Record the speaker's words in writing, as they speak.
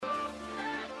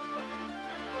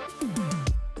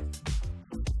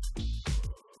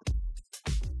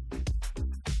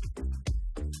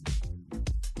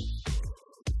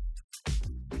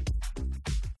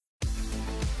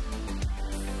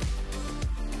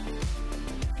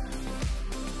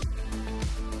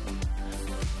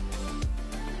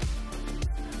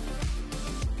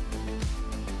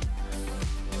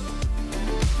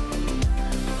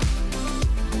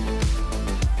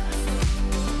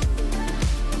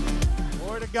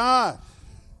God.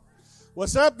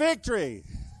 What's up, Victory?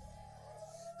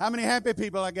 How many happy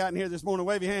people I got in here this morning?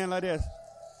 Wave your hand like this.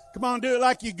 Come on, do it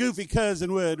like your goofy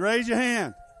cousin would. Raise your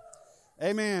hand.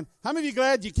 Amen. How many of you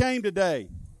glad you came today?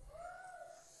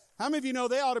 How many of you know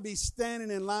they ought to be standing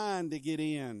in line to get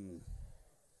in?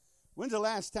 When's the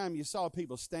last time you saw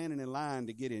people standing in line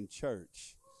to get in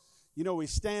church? You know, we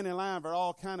stand in line for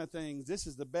all kind of things. This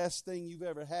is the best thing you've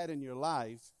ever had in your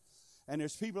life. And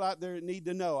there's people out there that need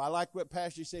to know. I like what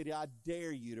Pastor said. I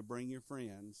dare you to bring your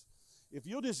friends. If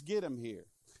you'll just get them here.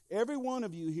 Every one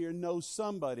of you here knows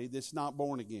somebody that's not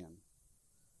born again.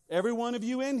 Every one of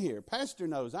you in here. Pastor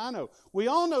knows. I know. We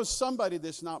all know somebody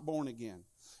that's not born again.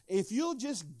 If you'll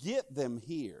just get them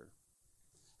here,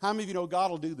 how many of you know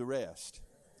God will do the rest?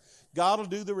 God will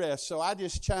do the rest. So I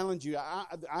just challenge you.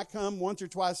 I come once or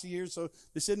twice a year, so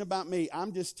this isn't about me.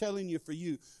 I'm just telling you, for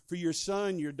your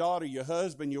son, your daughter, your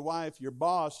husband, your wife, your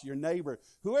boss, your neighbor,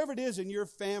 whoever it is in your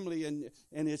family and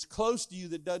it's close to you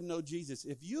that doesn't know Jesus,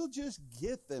 if you'll just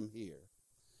get them here,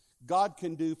 God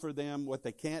can do for them what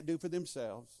they can't do for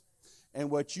themselves and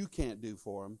what you can't do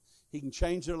for them. He can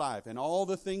change their life. And all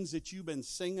the things that you've been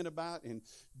singing about and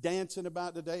dancing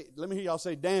about today, let me hear y'all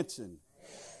say dancing.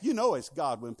 You know it's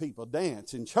God when people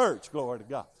dance in church, glory to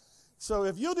God. So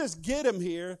if you'll just get them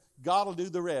here, God will do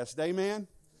the rest. Amen?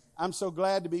 I'm so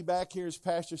glad to be back here. As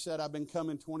Pastor said, I've been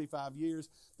coming 25 years.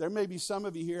 There may be some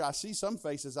of you here. I see some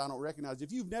faces I don't recognize.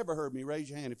 If you've never heard me, raise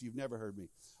your hand if you've never heard me.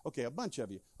 Okay, a bunch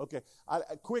of you. Okay,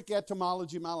 a quick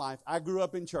etymology of my life. I grew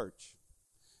up in church.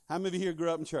 How many of you here grew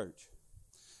up in church?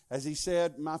 As he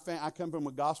said, I come from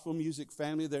a gospel music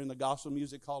family. They're in the Gospel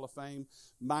Music Hall of Fame.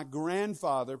 My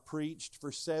grandfather preached for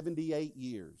 78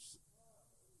 years.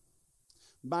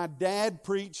 My dad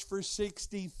preached for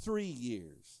 63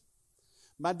 years.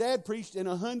 My dad preached in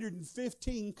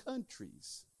 115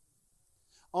 countries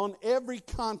on every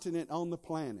continent on the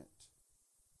planet.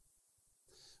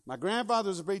 My grandfather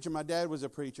was a preacher. My dad was a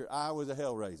preacher. I was a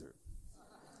hellraiser.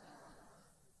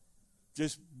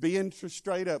 Just being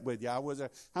straight up with you. How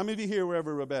many of you here were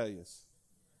ever rebellious?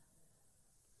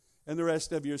 And the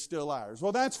rest of you are still liars.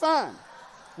 Well, that's fine.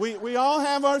 We all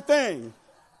have our thing.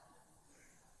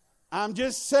 I'm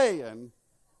just saying,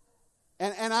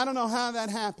 and I don't know how that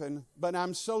happened, but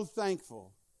I'm so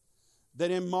thankful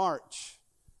that in March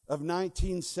of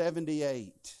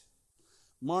 1978,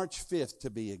 March 5th to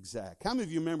be exact. How many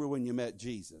of you remember when you met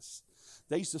Jesus?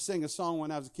 They used to sing a song when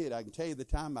I was a kid. I can tell you the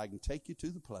time. I can take you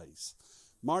to the place.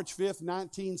 March 5th,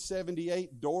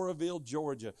 1978, Doraville,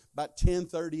 Georgia, about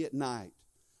 10:30 at night.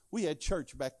 We had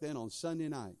church back then on Sunday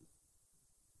night.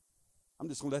 I'm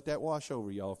just going to let that wash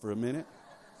over y'all for a minute.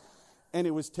 And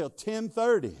it was till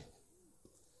 10:30.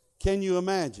 Can you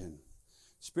imagine?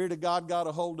 Spirit of God got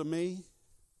a hold of me.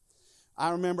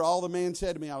 I remember all the man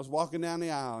said to me, I was walking down the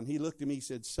aisle, and he looked at me and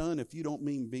said, son, if you don't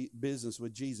mean business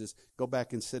with Jesus, go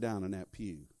back and sit down in that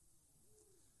pew.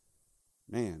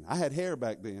 Man, I had hair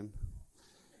back then.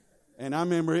 And I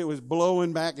remember it was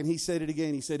blowing back, and he said it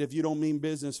again. He said, if you don't mean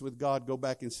business with God, go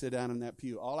back and sit down in that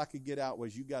pew. All I could get out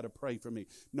was, you got to pray for me.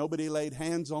 Nobody laid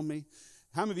hands on me.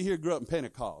 How many of you here grew up in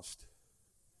Pentecost?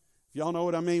 If y'all know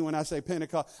what I mean when I say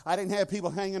Pentecost, I didn't have people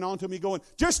hanging on to me going,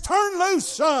 just turn loose,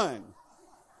 son.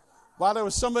 While there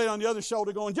was somebody on the other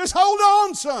shoulder going, just hold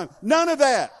on, son. None of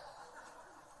that.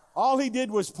 All he did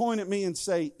was point at me and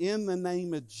say, in the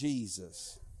name of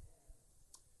Jesus.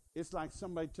 It's like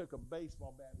somebody took a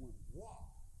baseball bat and went, whoa.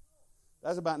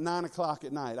 That's about 9 o'clock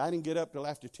at night. I didn't get up till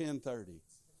after 10:30.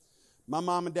 My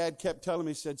mom and dad kept telling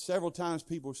me, said several times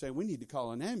people were saying, we need to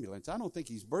call an ambulance. I don't think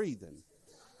he's breathing.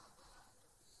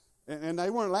 And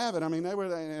they weren't laughing. I mean,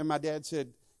 and my dad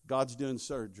said, God's doing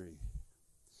surgery.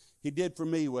 He did for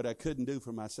me what I couldn't do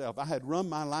for myself. I had run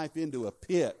my life into a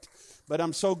pit. But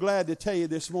I'm so glad to tell you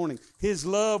this morning, His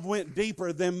love went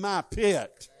deeper than my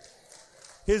pit.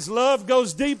 His love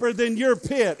goes deeper than your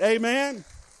pit. Amen?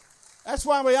 That's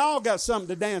why we all got something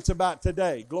to dance about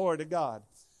today. Glory to God.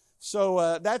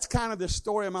 So that's kind of the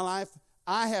story of my life.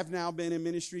 I have now been in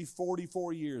ministry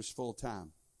 44 years full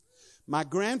time. My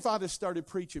grandfather started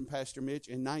preaching, Pastor Mitch,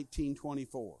 in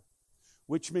 1924,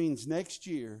 which means next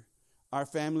year, our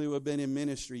family will have been in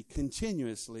ministry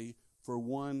continuously for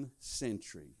 1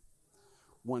 century.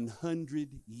 100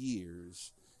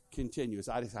 years continuous.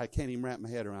 I can't even wrap my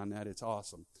head around that. It's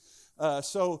awesome.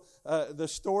 So the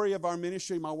story of our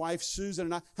ministry, my wife Susan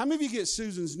and I. How many of you get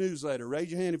Susan's newsletter? Raise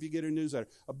your hand if you get her newsletter.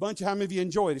 A bunch of how many of you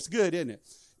enjoy it? It's good, isn't it?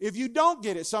 If you don't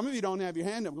get it, some of you don't have your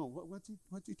hand up going, what's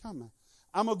he talking about?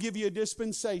 I'm going to give you a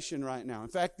dispensation right now. In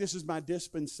fact, this is my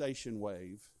dispensation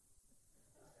wave.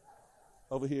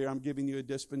 Over here, I'm giving you a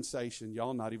dispensation.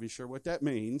 Y'all not even sure what that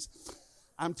means.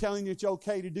 I'm telling you it's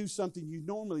okay to do something you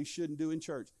normally shouldn't do in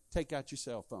church. Take out your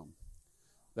cell phone.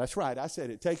 That's right, I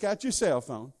said it. Take out your cell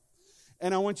phone.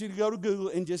 And I want you to go to Google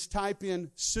and just type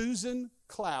in Susan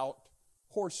Klaudt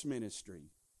Horse Ministry.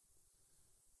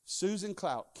 Susan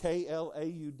Klaudt,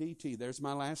 Klaudt. There's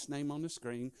my last name on the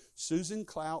screen. Susan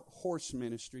Klaudt Horse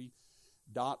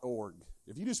Ministry.org.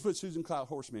 If you just put Susan Klaudt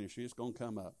Horse Ministry, it's going to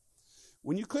come up.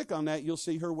 When you click on that, you'll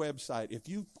see her website. If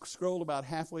you scroll about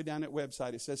halfway down that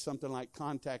website, it says something like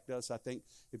Contact Us, I think.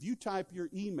 If you type your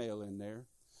email in there,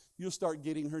 you'll start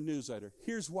getting her newsletter.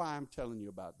 Here's why I'm telling you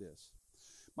about this.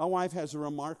 My wife has a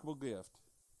remarkable gift.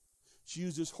 She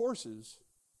uses horses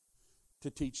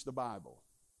to teach the Bible.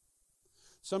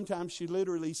 Sometimes she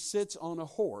literally sits on a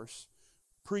horse,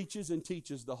 preaches and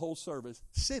teaches the whole service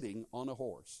sitting on a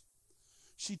horse.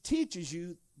 She teaches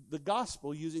you the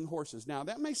gospel using horses. Now,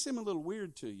 that may seem a little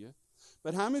weird to you,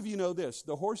 but how many of you know this?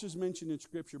 The horse is mentioned in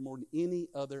Scripture more than any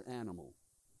other animal.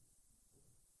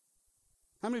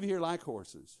 How many of you here like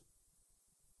horses?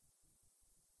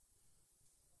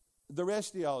 The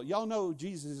rest of y'all know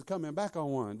Jesus is coming back on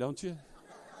one, don't you?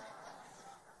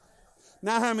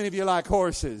 Now, how many of you like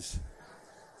horses?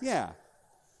 Yeah.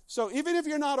 So even if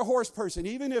you're not a horse person,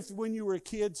 even if when you were a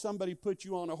kid somebody put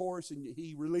you on a horse and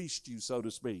he released you, so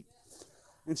to speak,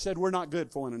 and said we're not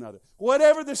good for one another.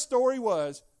 Whatever the story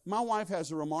was, my wife has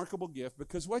a remarkable gift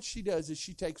because what she does is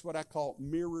she takes what I call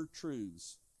mirror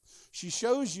truths. She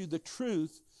shows you the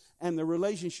truth and the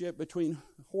relationship between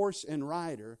horse and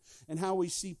rider and how we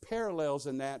see parallels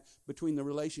in that between the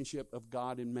relationship of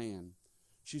God and man.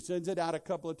 She sends it out a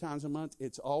couple of times a month.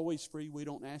 It's always free. We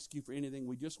don't ask you for anything.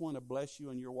 We just want to bless you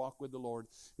in your walk with the Lord.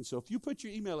 And so if you put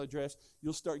your email address,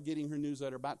 you'll start getting her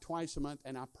newsletter about twice a month.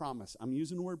 And I promise, I'm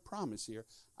using the word promise here.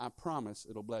 I promise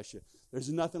it'll bless you.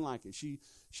 There's nothing like it.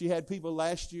 She had people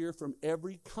last year from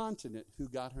every continent who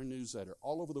got her newsletter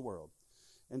all over the world.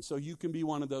 And so you can be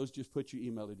one of those. Just put your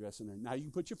email address in there. Now you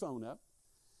can put your phone up.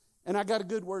 And I got a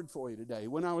good word for you today.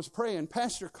 When I was praying,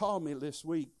 Pastor called me this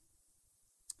week.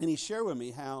 And he shared with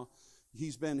me how he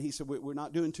said, we're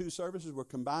not doing two services, we're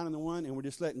combining the one, and we're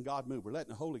just letting God move. We're letting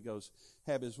the Holy Ghost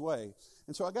have his way.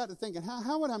 And so I got to thinking,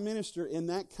 how would I minister in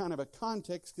that kind of a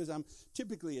context? Because I'm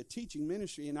typically a teaching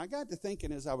ministry. And I got to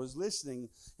thinking as I was listening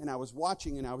and I was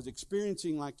watching and I was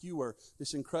experiencing like you were,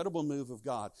 this incredible move of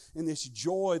God and this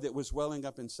joy that was welling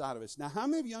up inside of us. Now, how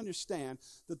many of you understand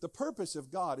that the purpose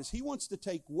of God is he wants to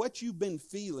take what you've been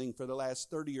feeling for the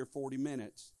last 30 or 40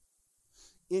 minutes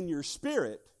in your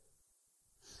spirit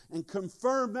and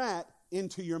confirm that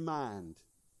into your mind.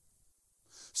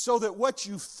 So that what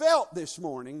you felt this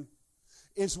morning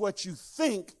is what you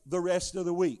think the rest of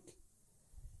the week.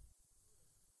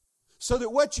 So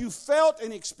that what you felt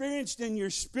and experienced in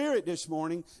your spirit this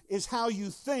morning is how you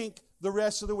think the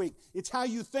rest of the week. It's how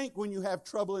you think when you have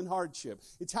trouble and hardship.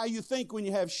 It's how you think when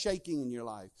you have shaking in your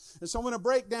life. And so I'm going to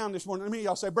break down this morning. Let me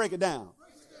y'all say, break it down.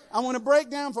 I want to break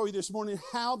down for you this morning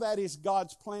how that is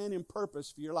God's plan and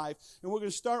purpose for your life. And we're going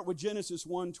to start with Genesis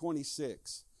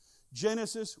 1:26.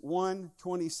 Genesis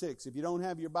 1:26. If you don't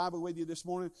have your Bible with you this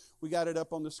morning, we got it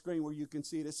up on the screen where you can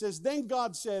see it. It says, then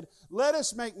God said, let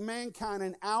us make mankind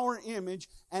in our image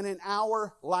and in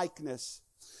our likeness.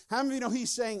 How many of you know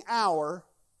he's saying our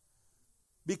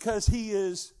because he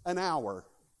is an hour?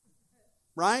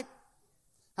 Right?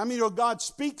 How many of you know God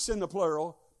speaks in the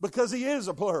plural because he is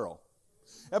a plural?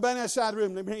 Everybody on that side of the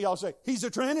room, let me hear y'all say, he's a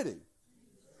Trinity.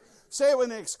 Say it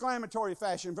with an exclamatory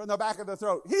fashion from the back of the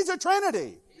throat. He's a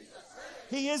Trinity.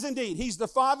 He is indeed. He's the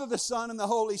Father, the Son, and the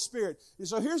Holy Spirit. And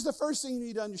so here's the first thing you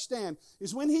need to understand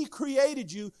is when he created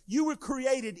you, you were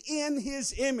created in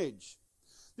his image.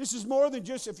 This is more than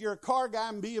just if you're a car guy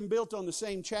and being built on the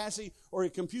same chassis or a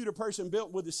computer person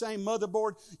built with the same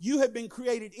motherboard. You have been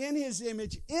created in his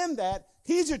image in that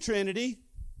he's a Trinity.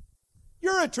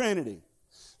 You're a Trinity.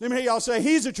 Let me hear y'all say,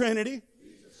 he's a Trinity.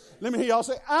 Let me hear y'all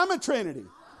say, I'm a Trinity.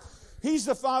 He's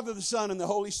the Father, the Son, and the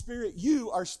Holy Spirit.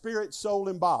 You are spirit, soul,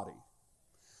 and body.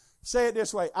 Say it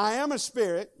this way. I am a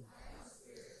spirit.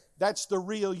 That's the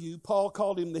real you. Paul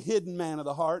called him the hidden man of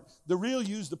the heart. The real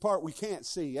you is the part we can't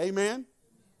see. Amen?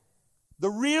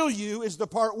 The real you is the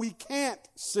part we can't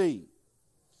see.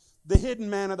 The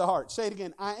hidden man of the heart. Say it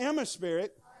again. I am a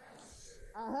spirit.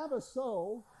 I have a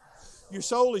soul. Your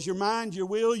soul is your mind, your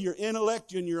will, your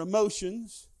intellect, and your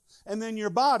emotions. And then your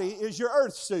body is your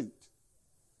earth suit.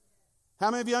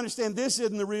 How many of you understand this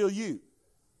isn't the real you?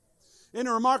 Isn't it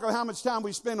remarkable how much time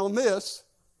we spend on this?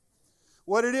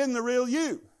 What it isn't the real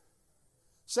you.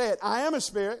 Say it. I am a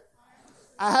spirit.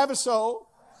 I have a soul.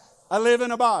 I live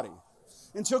in a body.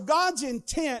 And so God's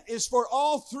intent is for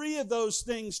all three of those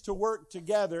things to work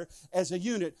together as a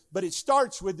unit. But it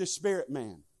starts with the spirit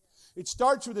man. It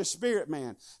starts with a spirit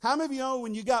man. How many of you know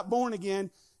when you got born again?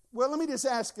 Well, let me just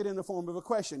ask it in the form of a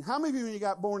question. How many of you, when you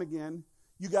got born again,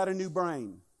 you got a new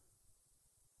brain?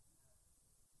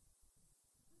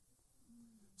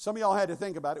 Some of y'all had to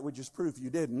think about it, which is proof you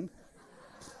didn't.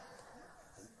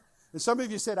 And some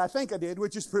of you said, I think I did,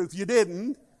 which is proof you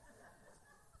didn't.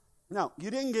 No,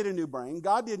 you didn't get a new brain.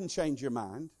 God didn't change your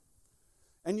mind.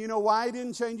 And you know why He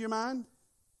didn't change your mind?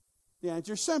 The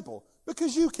answer's simple.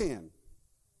 Because you can.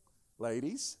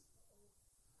 Ladies.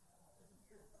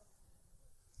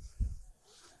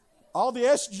 All the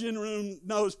estrogen room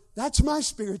knows that's my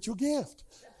spiritual gift.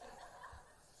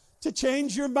 To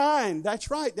change your mind.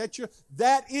 That's right.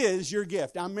 That is your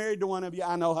gift. I'm married to one of you.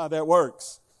 I know how that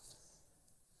works.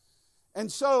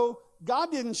 And so,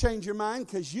 God didn't change your mind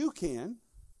because you can.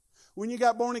 When you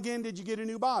got born again, did you get a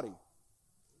new body?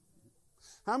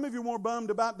 How many of you are more bummed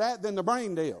about that than the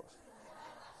brain deal?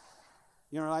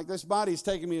 You know, like, this body's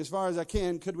taking me as far as I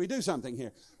can. Could we do something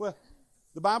here? Well,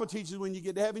 the Bible teaches when you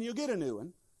get to heaven, you'll get a new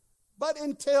one. But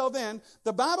until then,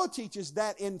 the Bible teaches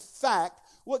that, in fact,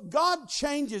 what God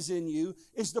changes in you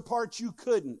is the parts you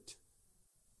couldn't.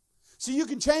 So you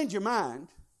can change your mind.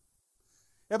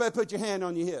 Everybody put your hand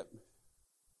on your hip.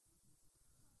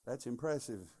 That's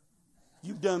impressive.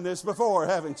 You've done this before,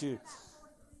 haven't you?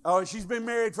 Oh, she's been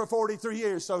married for 43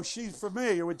 years, so she's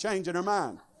familiar with changing her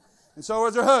mind. And so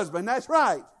is her husband. That's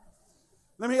right.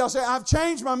 Let me all say, I've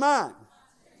changed my mind.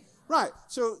 Right.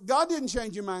 So God didn't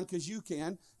change your mind because you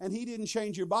can, and He didn't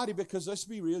change your body because, let's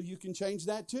be real, you can change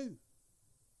that too.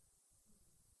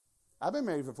 I've been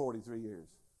married for 43 years.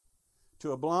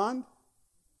 To a blonde,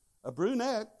 a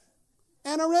brunette,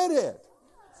 and a redhead.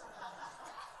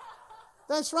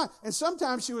 That's right. And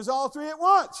sometimes she was all three at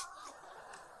once.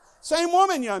 Same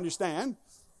woman, you understand.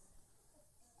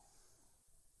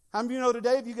 How many of you know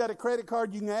today, if you got a credit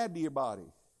card, you can add to your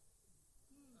body?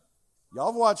 Y'all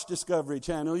have watched Discovery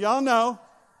Channel. Y'all know.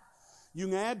 You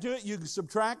can add to it. You can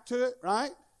subtract to it,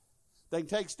 right? They can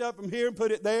take stuff from here and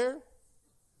put it there.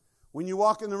 When you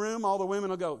walk in the room, all the women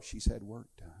will go, she's had work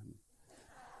done.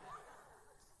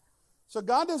 So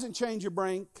God doesn't change your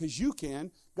brain because you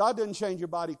can. God doesn't change your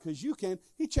body because you can.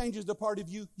 He changes the part of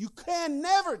you can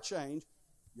never change,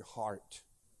 your heart.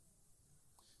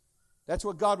 That's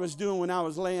what God was doing when I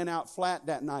was laying out flat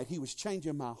that night. He was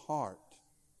changing my heart.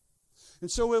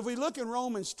 And so if we look in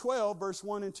Romans 12, verse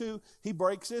 1 and 2, He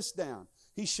breaks this down.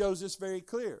 He shows us very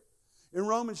clear. In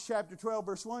Romans chapter 12,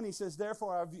 verse 1, He says,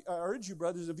 therefore I urge you,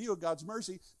 brothers, in view of God's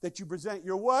mercy, that you present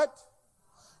your what?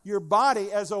 Your body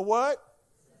as a what?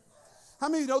 How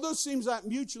many of you know those seems like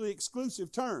mutually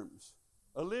exclusive terms?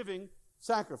 A living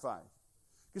sacrifice.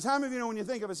 Because how many of you know when you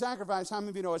think of a sacrifice, how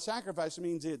many of you know a sacrifice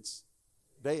means it's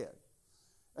dead?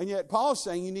 And yet Paul's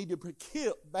saying you need to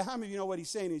kill. But how many of you know what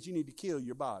he's saying is you need to kill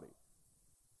your body?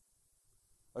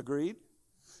 Agreed?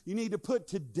 You need to put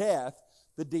to death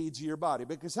the deeds of your body.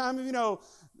 Because how many of you know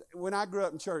when I grew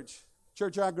up in church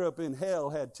I grew up in, hell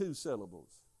had 2 syllables.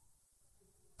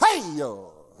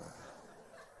 Hey-yo!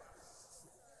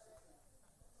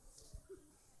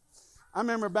 I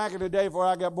remember back in the day before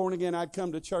I got born again, I'd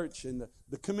come to church and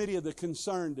the committee of the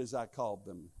concerned, as I called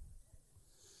them.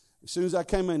 As soon as I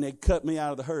came in, they'd cut me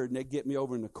out of the herd and they'd get me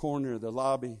over in the corner of the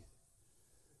lobby.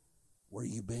 Where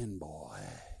you been, boy?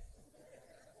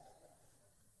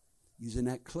 You was in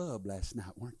that club last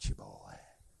night, weren't you, boy?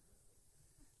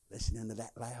 Listening to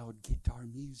that loud guitar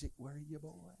music, were you,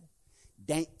 boy?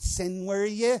 Dancing, were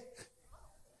you? It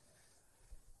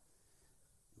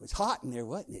was hot in there,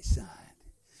 wasn't it, son?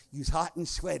 You was hot and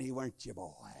sweaty, weren't you,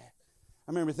 boy? I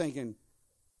remember thinking,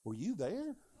 were you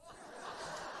there?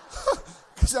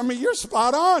 Because, I mean, you're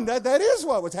spot on. That is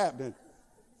what was happening.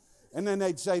 And then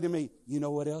they'd say to me, you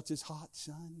know what else is hot,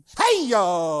 son?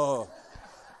 Hey-yo!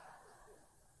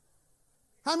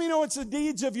 How many know it's the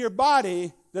deeds of your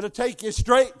body that'll take you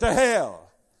straight to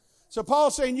hell? So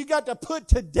Paul's saying you got to put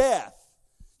to death.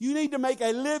 You need to make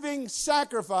a living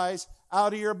sacrifice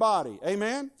out of your body.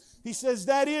 Amen? He says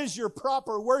that is your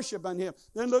proper worship on Him.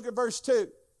 Then look at verse 2.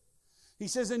 He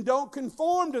says, and don't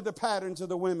conform to the patterns of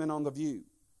the women on The View.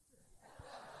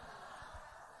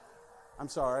 I'm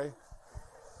sorry.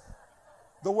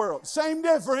 The world. Same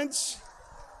difference.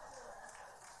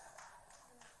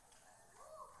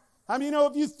 How many of you know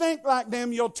if you think like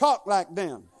them, you'll talk like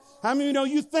them? How many of you know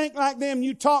you think like them,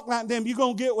 you talk like them, you're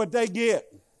going to get what they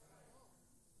get?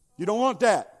 You don't want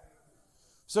that.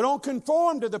 So don't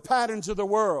conform to the patterns of the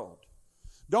world.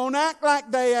 Don't act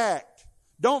like they act.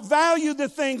 Don't value the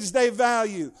things they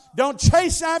value. Don't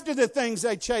chase after the things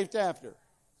they chase after.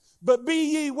 But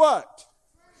be ye what?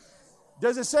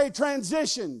 Does it say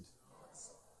transitioned?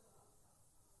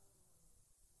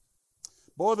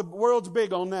 Boy, the world's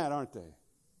big on that, aren't they?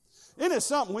 Isn't it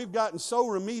something we've gotten so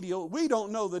remedial, we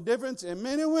don't know the difference in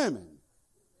men and women.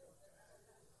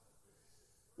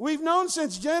 We've known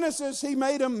since Genesis He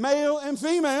made them male and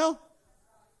female.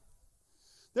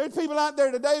 There's people out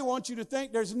there today who want you to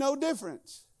think there's no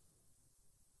difference.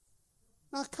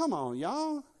 Now, come on,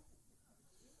 y'all.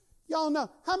 Y'all know.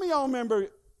 How many of y'all remember,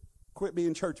 quit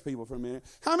being church people for a minute.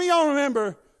 How many of y'all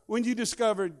remember when you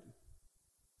discovered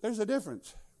there's a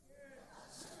difference?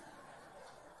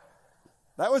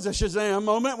 That was a Shazam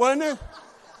moment, wasn't it?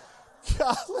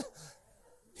 God,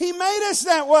 He made us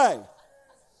that way.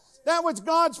 That was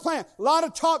God's plan. A lot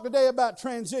of talk today about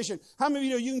transition. How many of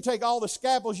you know you can take all the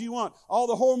scalpels you want, all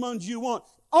the hormones you want?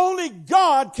 Only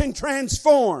God can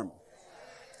transform.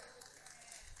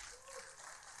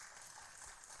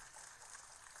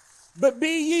 But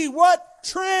be ye what?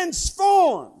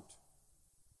 Transformed.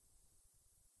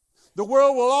 The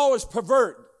world will always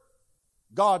pervert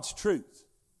God's truth.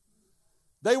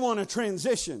 They want a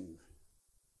transition.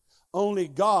 Only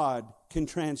God can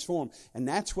transform. And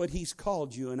that's what He's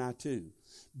called you and I to.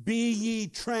 Be ye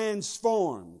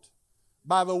transformed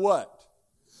by the what?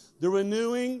 The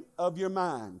renewing of your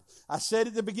mind. I said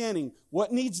at the beginning,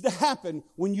 what needs to happen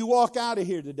when you walk out of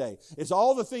here today is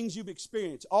all the things you've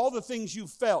experienced, all the things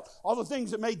you've felt, all the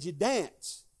things that made you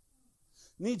dance,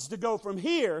 needs to go from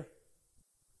here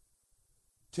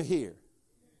to here.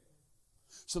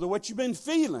 So that what you've been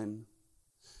feeling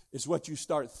is what you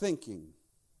start thinking.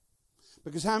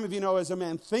 Because how many of you know, as a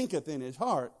man thinketh in his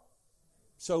heart,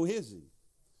 so is he.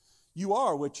 You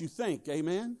are what you think,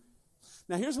 amen?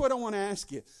 Now here's what I want to ask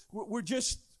you. We're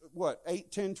just,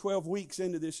 8, 10, 12 weeks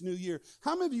into this new year.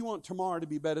 How many of you want tomorrow to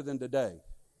be better than today?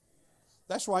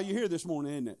 That's why you're here this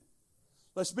morning, isn't it?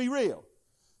 Let's be real.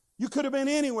 You could have been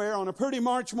anywhere on a pretty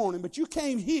March morning, but you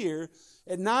came here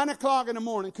at 9 o'clock in the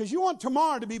morning because you want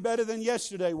tomorrow to be better than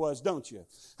yesterday was, don't you?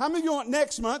 How many of you want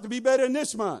next month to be better than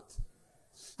this month?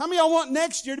 How many of y'all want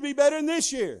next year to be better than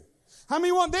this year? How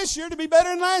many want this year to be better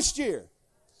than last year?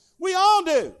 We all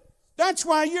do. That's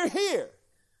why you're here.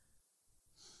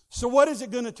 So what is it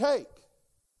going to take?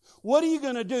 What are you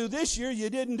going to do this year you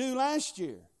didn't do last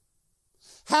year?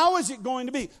 How is it going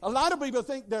to be? A lot of people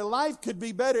think their life could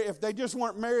be better if they just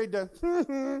weren't married to...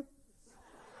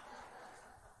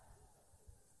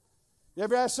 You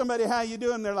ever ask somebody how you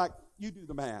doing? They're like, you do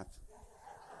the math.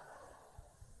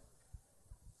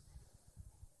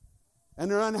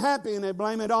 And they're unhappy and they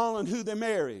blame it all on who they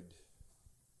married.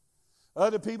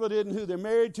 Other people didn't who they're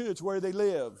married to, it's where they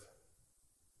live.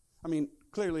 I mean,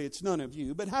 clearly it's none of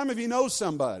you, but how many of you know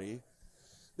somebody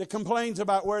that complains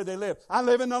about where they live? I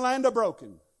live in the land of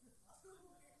broken.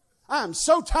 I'm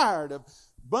so tired of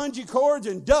bungee cords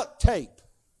and duct tape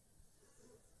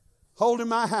holding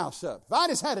my house up. If I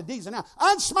just had a decent house,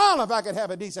 I'd smile if I could have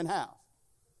a decent house.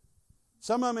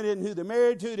 Some of them isn't who they're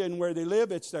married to, isn't where they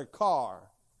live, it's their car.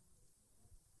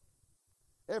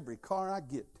 Every car I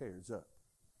get tears up.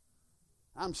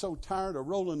 I'm so tired of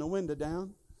rolling the window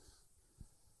down.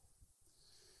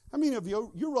 I mean, if you're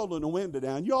rolling the window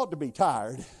down, you ought to be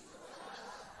tired.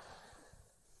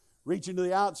 Reaching to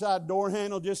the outside door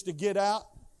handle just to get out.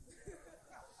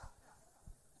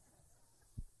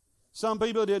 Some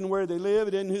people didn't where they live,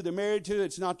 it isn't who they're married to,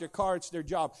 it's not their car, it's their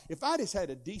job. If I just had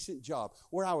a decent job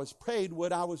where I was paid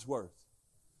what I was worth.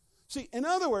 See, in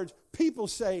other words, people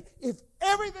say, if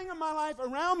everything in my life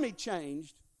around me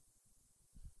changed,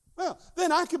 well,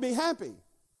 then I could be happy.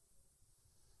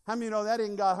 How many of you know that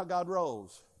isn't how God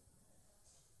rolls?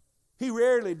 He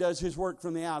rarely does His work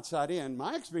from the outside in.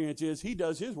 My experience is He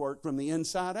does His work from the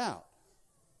inside out.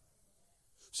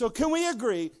 So can we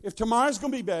agree, if tomorrow's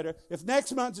going to be better, if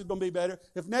next month is going to be better,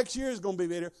 if next year is going to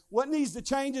be better, what needs to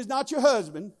change is not your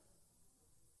husband.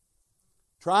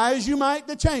 Try as you might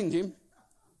to change him.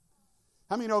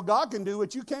 How many know God can do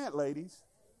what you can't, ladies?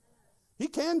 He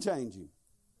can change you.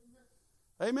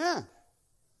 Amen.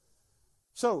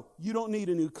 So you don't need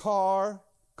a new car.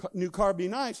 New car be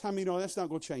nice. How many know that's not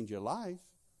going to change your life?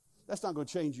 That's not going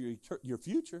to change your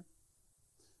future.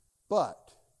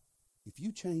 But if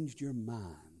you changed your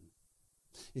mind,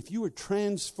 if you were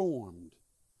transformed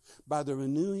by the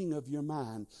renewing of your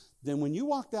mind, then when you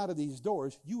walked out of these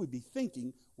doors, you would be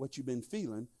thinking what you've been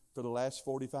feeling for the last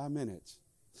 45 minutes.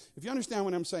 If you understand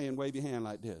what I'm saying, wave your hand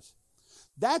like this.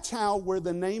 That's how where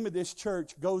the name of this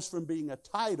church goes from being a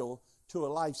title to a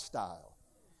lifestyle.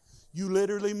 You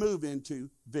literally move into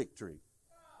victory.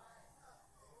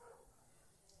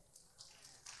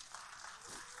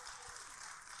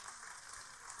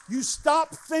 You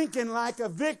stop thinking like a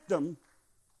victim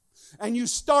and you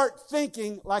start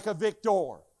thinking like a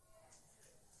victor.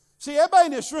 See, everybody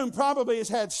in this room probably has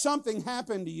had something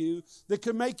happen to you that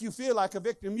could make you feel like a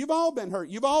victim. You've all been hurt.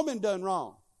 You've all been done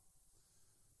wrong.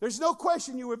 There's no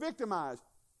question you were victimized.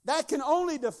 That can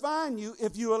only define you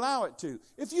if you allow it to,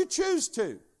 if you choose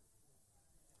to.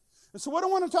 And so what I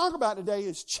want to talk about today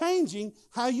is changing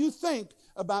how you think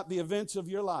about the events of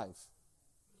your life.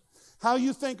 How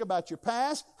you think about your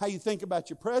past, how you think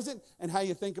about your present, and how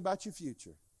you think about your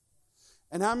future.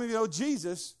 And how many of you know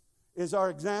Jesus is our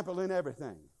example in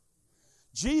everything?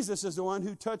 Jesus is the one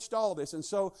who touched all this. And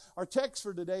so our text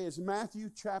for today is Matthew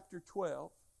chapter 12.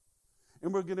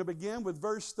 And we're going to begin with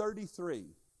verse 33.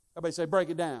 Everybody say, break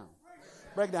it down.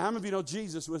 Break it down. How many of you know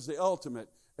Jesus was the ultimate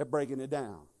at breaking it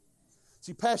down?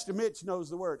 See, Pastor Mitch knows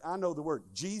the word. I know the word.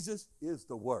 Jesus is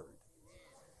the word.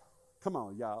 Come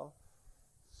on, y'all.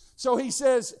 So he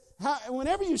says,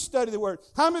 whenever you study the word,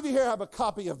 how many of you here have a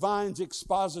copy of Vine's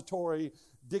Expository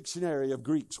Dictionary of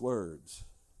Greek's Words?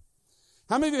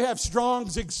 How many of you have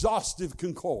Strong's Exhaustive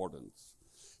Concordance?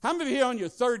 How many of you here on your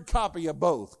third copy of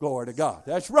both? Glory to God.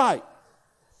 That's right.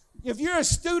 If you're a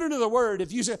student of the Word,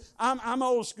 if you say, I'm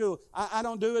old school, I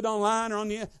don't do it online or on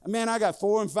the, man, I got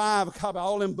 4 and 5, a copy of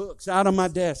all them books out on my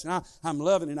desk, and I'm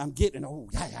loving it, I'm getting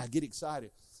it, I get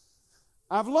excited.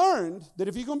 I've learned that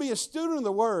if you're going to be a student of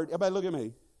the Word, everybody look at me,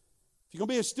 if you're going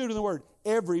to be a student of the Word,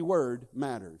 every word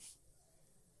matters.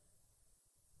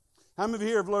 How many of you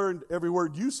here have learned every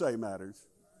word you say matters?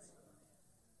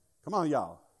 Come on,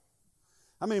 y'all.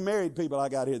 How many married people I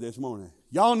got here this morning?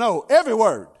 Y'all know every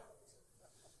word.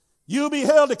 You'll be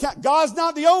held accountable. God's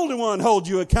not the only one who holds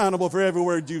you accountable for every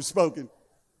word you've spoken.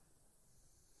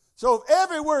 So if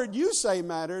every word you say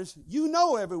matters, you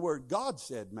know every word God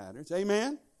said matters.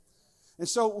 Amen? And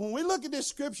so when we look at this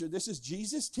scripture, this is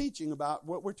Jesus teaching about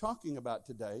what we're talking about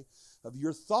today, of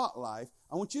your thought life.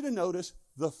 I want you to notice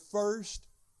the first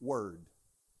word.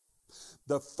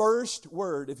 The first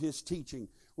word of his teaching.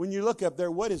 When you look up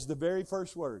there, what is the very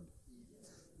first word?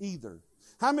 Either.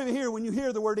 How many here, when you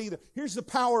hear the word either, here's the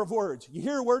power of words. You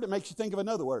hear a word, it makes you think of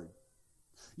another word.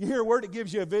 You hear a word, it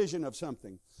gives you a vision of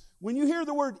something. When you hear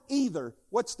the word either,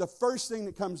 what's the first thing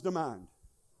that comes to mind?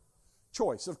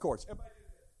 Choice, of course. Everybody do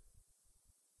this.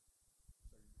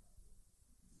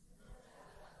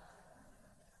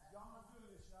 Y'all not doing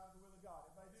this, y'all, the will of God.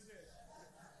 Everybody do this.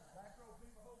 Back row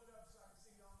people, hold it up so I can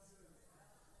see y'all doing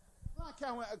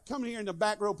it. I come here in the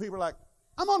back row, people are like,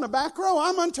 I'm on the back row,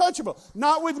 I'm untouchable.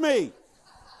 Not with me.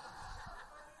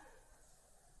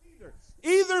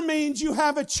 Either means you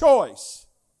have a choice.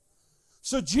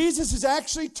 So Jesus is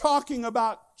actually talking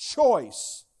about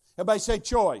choice. Everybody say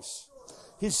choice.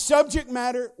 His subject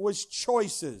matter was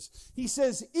choices. He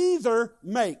says either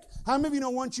make. How many of you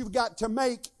know once you've got to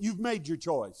make, you've made your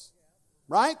choice?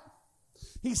 Right?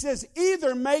 He says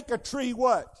either make a tree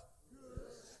what?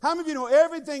 How many of you know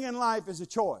everything in life is a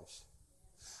choice?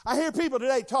 I hear people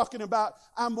today talking about,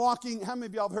 I'm walking, how many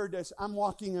of y'all have heard this? I'm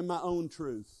walking in my own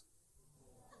truth.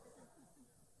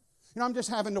 You know, I'm just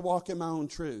having to walk in my own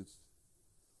truth.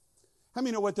 How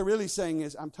many know what they're really saying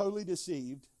is, I'm totally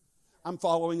deceived. I'm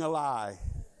following a lie.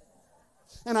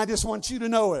 And I just want you to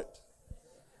know it.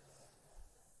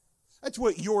 That's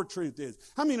what your truth is.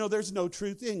 How many know there's no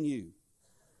truth in you?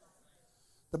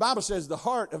 The Bible says the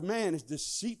heart of man is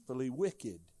deceitfully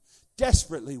wicked,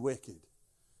 desperately wicked.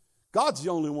 God's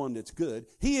the only one that's good.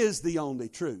 He is the only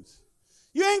truth.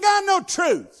 You ain't got no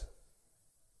truth.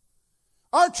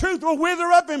 Our truth will wither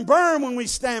up and burn when we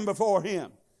stand before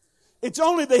Him. It's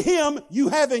only the Him you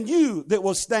have in you that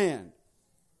will stand.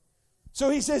 So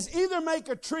he says, either make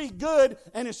a tree good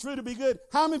and its fruit to be good.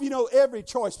 How many of you know every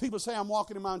choice? People say, I'm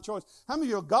walking in my own choice. How many of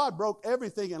you know God broke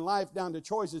everything in life down to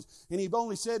choices, and He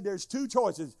only said there's 2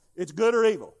 choices. It's good or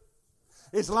evil.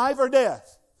 It's life or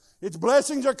death. It's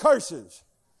blessings or curses.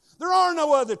 There are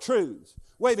no other truths.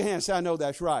 Wave a hand and say, I know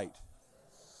that's right.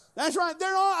 That's right.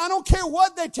 I don't care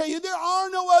what they tell you. There are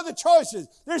no other choices.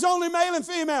 There's only male and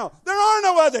female. There are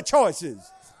no other choices.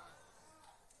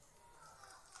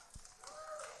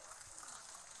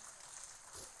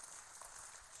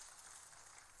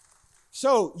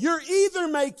 So you're either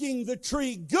making the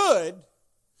tree good,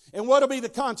 and what'll be the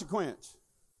consequence?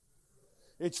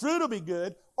 Its fruit will be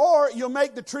good, or you'll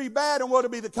make the tree bad, and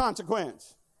what'll be the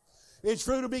consequence? Its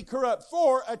fruit will be corrupt.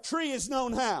 For a tree is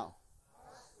known how?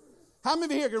 How many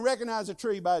of you here can recognize a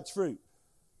tree by its fruit?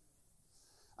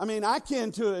 I mean, I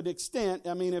can to an extent.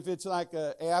 I mean, if it's like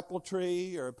an apple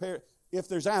tree or a pear, if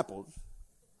there's apples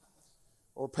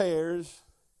or pears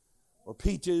or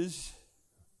peaches,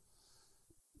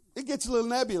 it gets a little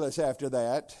nebulous after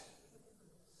that.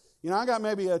 You know, I got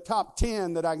maybe a top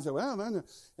 10 that I can say, well,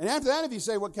 and after that, if you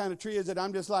say what kind of tree is it,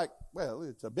 I'm just like, well,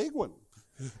 it's a big one.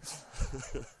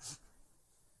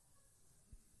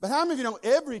 But how many of you know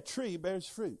every tree bears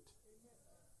fruit?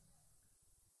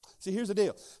 See, here's the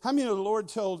deal. How many of the Lord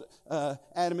told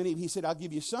Adam and Eve, he said, I'll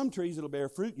give you some trees that'll bear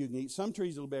fruit you can eat, some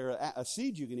trees that'll bear a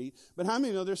seed you can eat. But how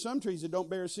many know there's some trees that don't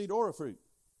bear a seed or a fruit?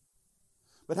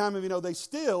 But how many of you know they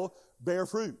still bear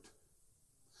fruit?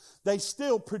 They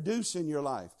still produce in your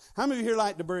life. How many of you here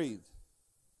like to breathe?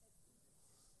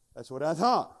 That's what I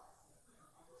thought.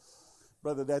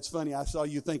 Brother, that's funny. I saw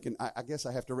you thinking, I guess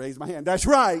I have to raise my hand. That's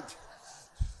right.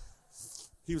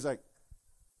 He was like,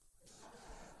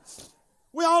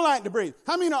 we all like to breathe.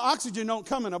 How many know oxygen don't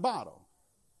come in a bottle?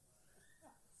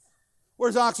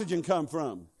 Where's oxygen come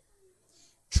from?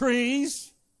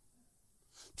 Trees.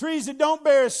 Trees that don't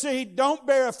bear a seed, don't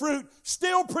bear a fruit,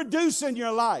 still produce in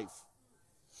your life.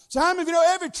 So how many of you know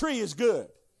every tree is good?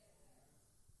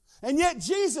 And yet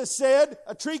Jesus said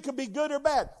a tree could be good or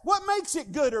bad. What makes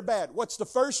it good or bad? What's the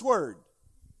first word?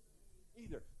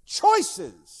 Either.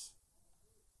 Choices.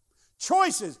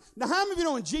 Choices. Now how many of you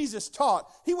know when Jesus taught,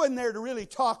 he wasn't there to really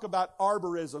talk about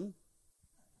arborism.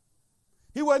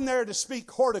 He wasn't there to speak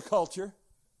horticulture.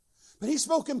 But he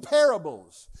spoke in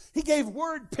parables. He gave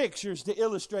word pictures to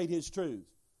illustrate his truth.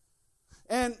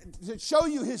 And to show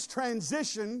you his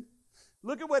transition,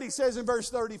 look at what he says in verse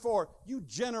 34. You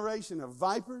generation of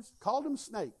vipers, called them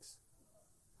snakes.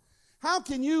 How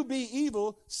can you be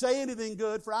evil, say anything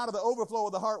good, for out of the overflow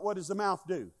of the heart, what does the mouth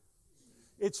do?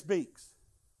 It speaks.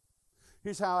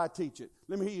 Here's how I teach it.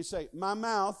 Let me hear you say, my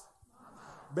mouth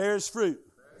bears fruit.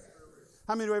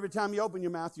 How many know every time you open your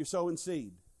mouth, you're sowing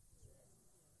seed?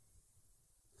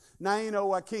 Now you know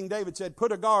why King David said,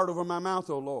 put a guard over my mouth,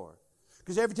 O Lord.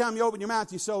 Because every time you open your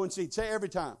mouth, you're sowing seed. Say every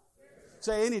time.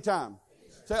 Say anytime.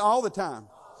 Say all the time.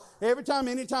 Every time,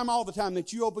 anytime, all the time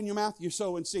that you open your mouth, you're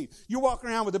sowing seed. You're walking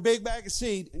around with a big bag of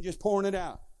seed and just pouring it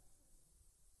out.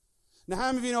 Now how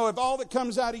many of you know if all that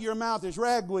comes out of your mouth is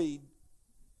ragweed,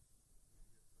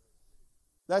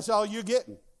 that's all you're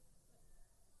getting?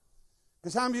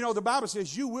 Because how many of you know the Bible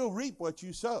says you will reap what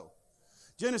you sow?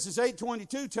 Genesis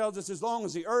 8:22 tells us as long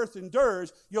as the earth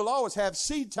endures, you'll always have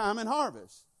seed time and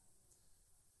harvest.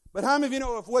 But how many of you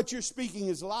know if what you're speaking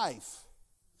is life?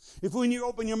 If when you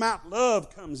open your mouth, love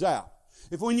comes out.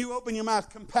 If when you open your mouth,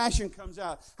 compassion comes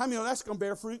out. How many of you know that's going to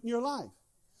bear fruit in your life?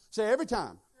 Say every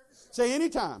time. Say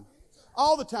anytime.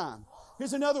 All the time.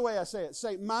 Here's another way I say it.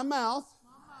 Say, my mouth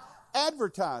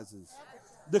advertises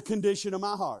the condition of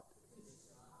my heart.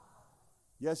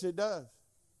 Yes, it does.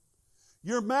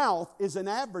 Your mouth is an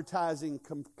advertising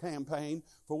campaign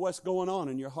for what's going on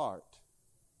in your heart.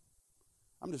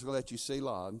 I'm just going to let you say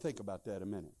law and think about that a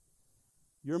minute.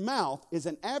 Your mouth is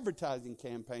an advertising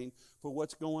campaign for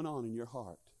what's going on in your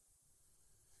heart.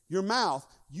 Your mouth,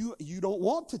 you don't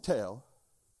want to tell.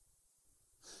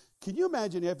 Can you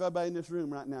imagine if everybody in this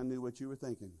room right now knew what you were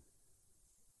thinking?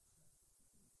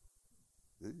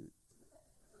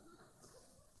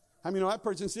 How many know that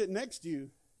person sitting next to you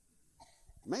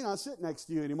may not sit next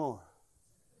to you anymore?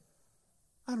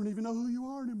 I don't even know who you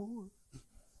are anymore.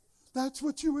 That's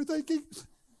what you were thinking.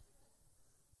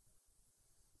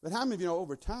 But how many of you know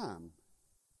over time,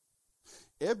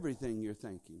 everything you're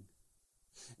thinking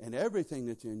and everything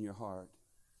that's in your heart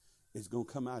is going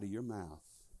to come out of your mouth?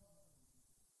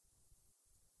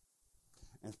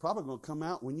 And it's probably going to come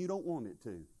out when you don't want it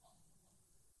to.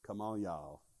 Come on,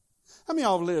 y'all. How many of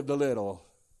y'all have lived a little?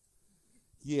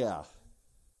 Yeah.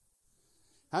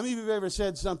 How many of you have ever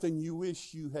said something you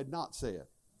wish you had not said?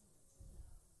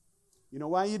 You know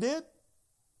why you did?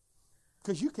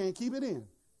 Because you can't keep it in.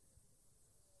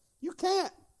 You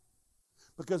can't.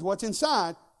 Because what's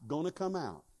inside going to come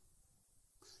out.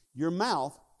 Your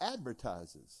mouth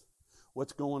advertises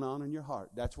what's going on in your heart.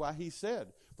 That's why he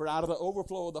said, for out of the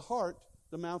overflow of the heart,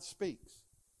 the mouth speaks.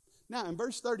 Now, in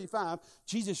verse 35,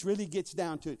 Jesus really gets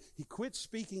down to it. He quits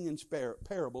speaking in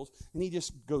parables, and he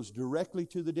just goes directly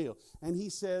to the deal. And he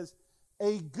says,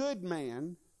 a good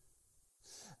man,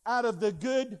 out of the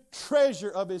good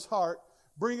treasure of his heart,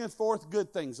 bringeth forth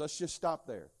good things. Let's just stop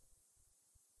there.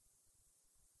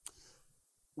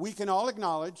 We can all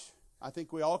acknowledge, I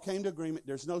think we all came to agreement,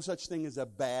 there's no such thing as a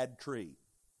bad tree.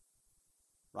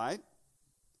 Right?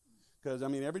 Because,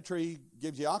 every tree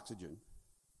gives you oxygen.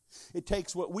 It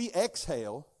takes what we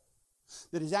exhale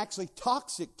that is actually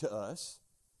toxic to us,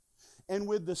 and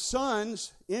with the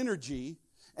sun's energy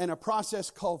and a process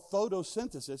called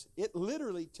photosynthesis, it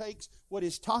literally takes what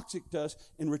is toxic to us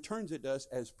and returns it to us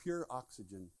as pure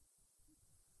oxygen.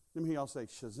 Let me hear y'all say,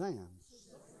 Shazam.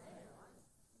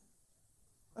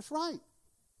 That's right.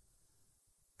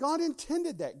 God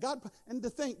intended that. And to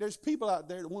think, there's people out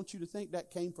there that want you to think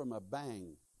that came from a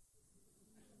bang.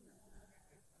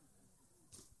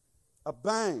 A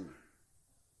bang.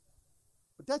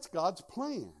 But that's God's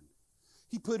plan.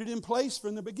 He put it in place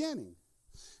from the beginning.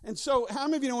 And so, how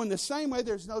many of you know in the same way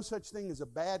there's no such thing as a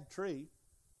bad tree?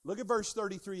 Look at verse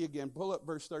 33 again. Pull up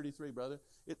verse 33, brother.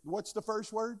 What's the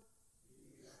first word?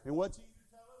 And what's he to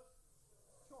tell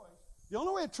us? Choice. The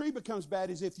only way a tree becomes bad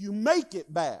is if you make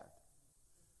it bad.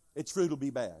 Its fruit will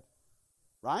be bad.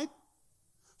 Right?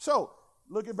 So,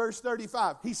 look at verse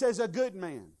 35. He says, a good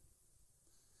man.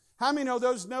 How many know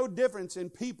there's no difference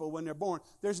in people when they're born?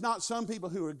 There's not some people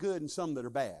who are good and some that are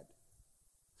bad.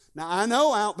 Now, I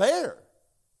know out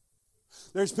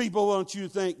there's people who want you to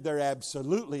think there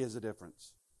absolutely is a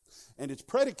difference. And it's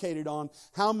predicated on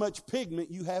how much pigment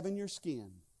you have in your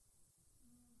skin.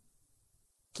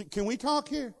 Can we talk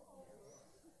here?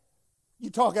 You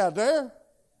talk out there.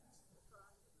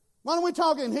 Why don't we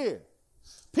talk in here?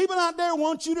 People out there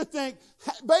want you to think,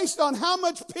 based on how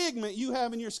much pigment you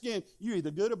have in your skin, you're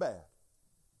either good or bad.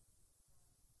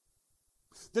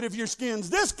 That if your skin's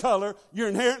this color, you're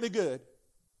inherently good.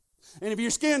 And if your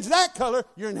skin's that color,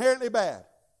 you're inherently bad.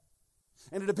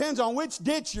 And it depends on which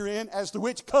ditch you're in as to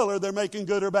which color they're making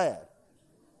good or bad.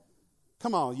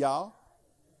 Come on, y'all.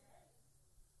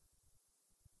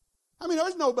 I mean,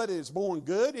 there's nobody that's born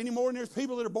good any more than there's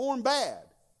people that are born bad.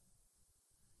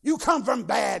 You come from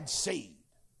bad seed.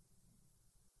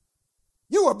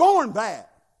 You were born bad.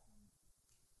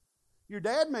 Your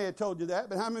dad may have told you that,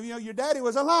 but how many of you know your daddy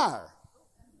was a liar?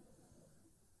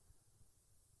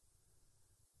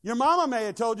 Your mama may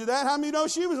have told you that. How many know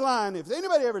she was lying? If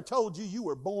anybody ever told you you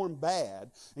were born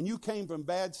bad and you came from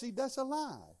bad seed, that's a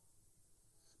lie.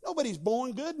 Nobody's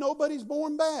born good. Nobody's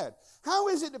born bad. How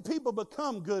is it that people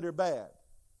become good or bad?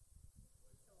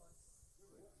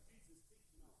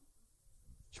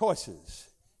 Choices.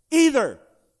 Either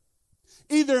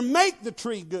make the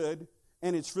tree good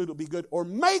and its fruit will be good, or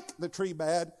make the tree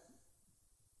bad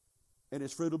and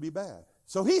its fruit will be bad.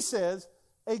 So he says,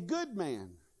 a good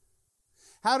man.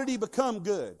 How did he become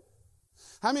good?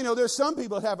 How many know there's some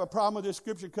people that have a problem with this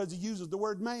scripture because he uses the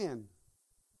word man?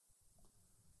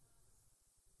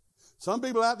 Some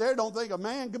people out there don't think a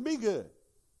man can be good.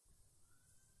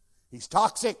 He's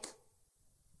toxic.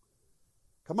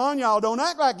 Come on, y'all, don't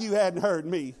act like you hadn't heard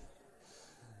me.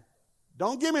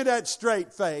 Don't give me that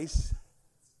straight face.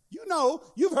 You know,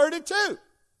 you've heard it too.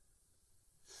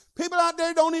 People out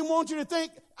there don't even want you to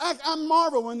think. I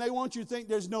marvel when they want you to think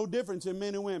there's no difference in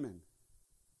men and women.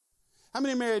 How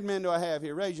many married men do I have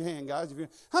here? Raise your hand, guys.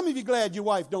 How many of you glad your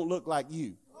wife don't look like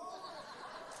you?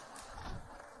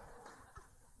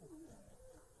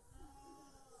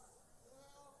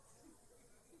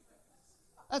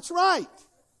 That's right.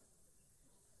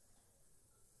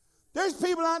 There's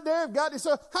people out there who've got this.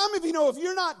 So how many of you know if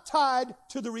you're not tied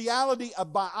to the reality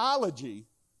of biology,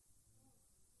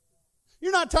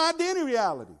 you're not tied to any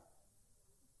reality?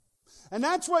 And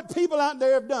that's what people out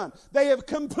there have done. They have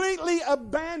completely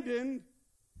abandoned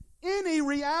any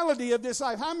reality of this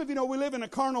life. How many of you know we live in a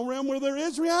carnal realm where there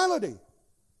is reality?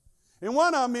 And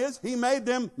one of them is he made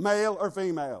them male or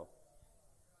female.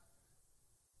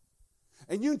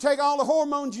 And you can take all the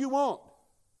hormones you want.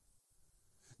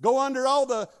 Go under all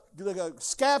the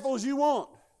scaffolds you want.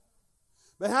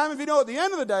 But how many of you know at the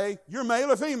end of the day, you're male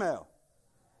or female?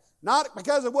 Not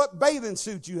because of what bathing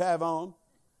suit you have on.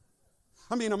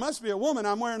 I mean, there must be a woman,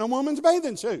 I'm wearing a woman's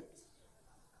bathing suit.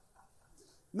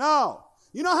 No.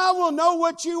 You know how we'll know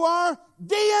what you are?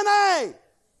 DNA.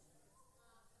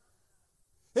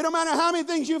 It don't matter how many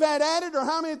things you've had added or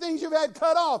how many things you've had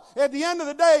cut off. At the end of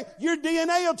the day, your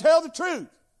DNA will tell the truth.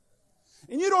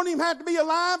 And you don't even have to be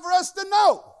alive for us to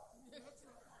know.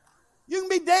 You can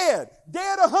be dead.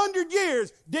 Dead 100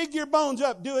 years. Dig your bones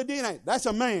up. Do a DNA. That's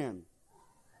a man.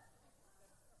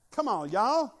 Come on,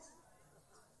 y'all.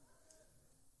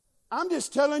 I'm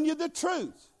just telling you the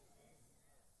truth.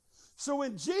 So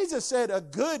when Jesus said a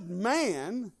good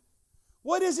man,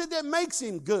 what is it that makes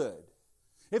him good?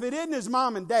 If it isn't his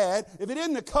mom and dad, if it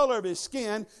isn't the color of his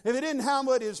skin, if it isn't how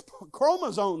what his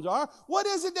chromosomes are, what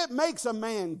is it that makes a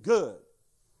man good?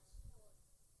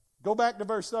 Go back to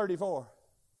verse 34.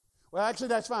 Well, actually,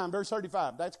 that's fine. Verse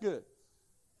 35. That's good.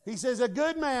 He says, a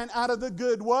good man out of the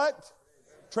good what?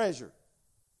 Treasure.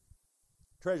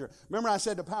 Treasure. Remember I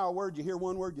said the power of word, you hear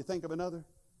one word, you think of another?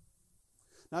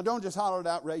 Now don't just holler it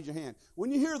out, raise your hand.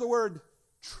 When you hear the word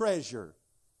treasure,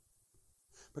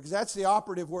 because that's the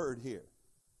operative word here.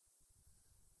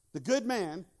 The good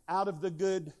man out of the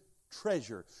good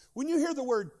treasure. When you hear the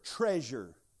word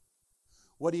treasure,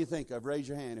 what do you think of? Raise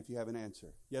your hand if you have an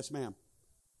answer. Yes, ma'am.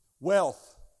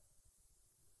 Wealth.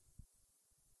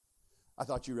 I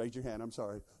thought you raised your hand. I'm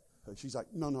sorry. She's like,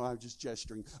 no, I was just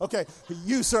gesturing. Okay,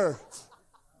 you, sir.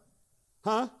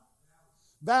 Huh?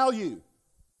 Value.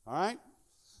 All right?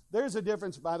 There's a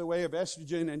difference, by the way, of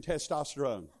estrogen and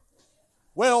testosterone.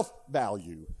 Wealth,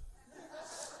 value.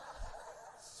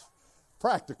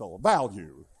 Practical,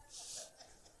 value.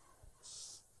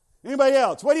 Anybody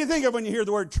else? What do you think of when you hear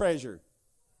the word treasure?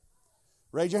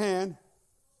 Raise your hand.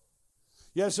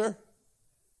 Yes, sir?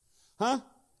 Huh?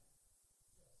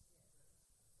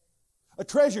 A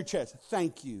treasure chest.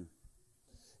 Thank you.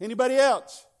 Anybody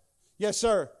else? Yes,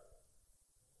 sir.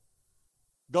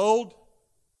 Gold?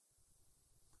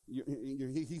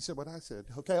 He said what I said.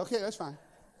 Okay, that's fine.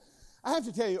 I have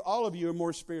to tell you, all of you are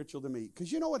more spiritual than me.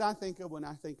 Because you know what I think of when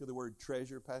I think of the word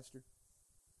treasure, Pastor?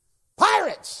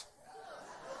 Pirates!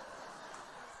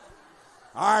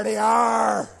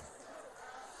 RDR!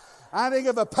 I think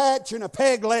of a patch and a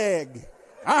peg leg.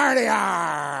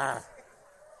 RDR!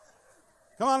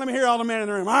 Come on, let me hear all the men in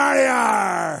the room.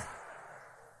 RDR!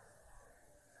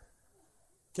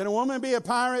 Can a woman be a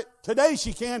pirate? Today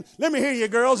she can. Let me hear you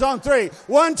girls on 3.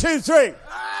 1, 2, 3.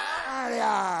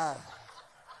 RDR!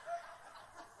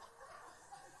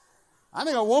 I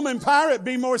think a woman pirate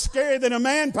be more scary than a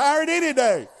man pirate any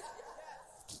day.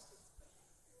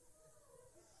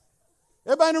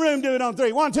 Everybody in the room do it on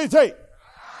 3. 1, 2, 3.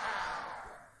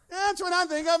 That's what I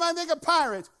think of. I think of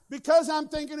pirates because I'm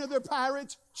thinking of the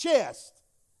pirate's chest.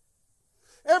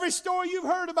 Every story you've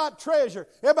heard about treasure,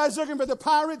 everybody's looking for the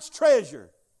pirate's treasure.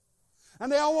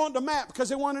 And they all want the map because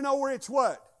they want to know where it's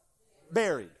what?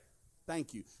 Buried.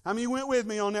 Thank you. How many went with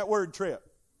me on that word trip?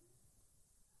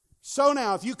 So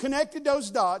now, if you connected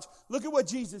those dots, look at what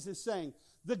Jesus is saying.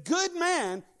 The good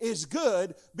man is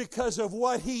good because of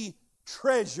what he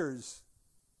treasures.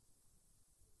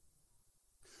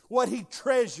 What he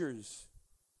treasures.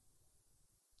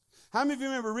 How many of you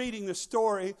remember reading the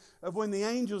story of when the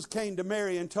angels came to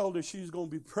Mary and told her she was going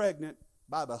to be pregnant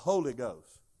by the Holy Ghost?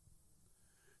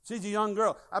 She's a young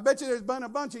girl. I bet you there's been a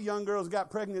bunch of young girls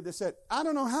got pregnant that said, I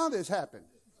don't know how this happened.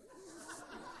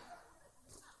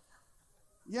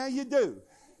 Yeah, you do.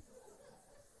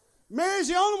 Mary's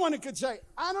the only one that could say,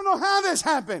 I don't know how this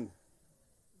happened.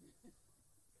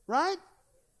 Right?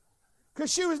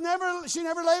 Because she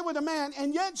never lay with a man,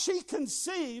 and yet she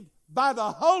conceived by the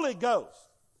Holy Ghost.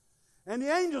 And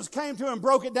the angels came to her and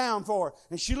broke it down for her.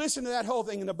 And she listened to that whole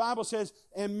thing, and the Bible says,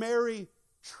 and Mary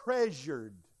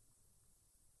treasured.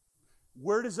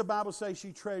 Where does the Bible say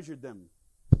she treasured them?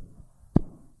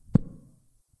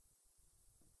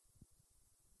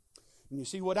 And you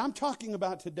see, what I'm talking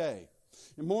about today,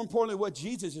 and more importantly, what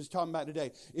Jesus is talking about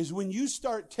today, is when you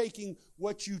start taking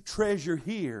what you treasure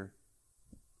here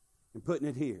and putting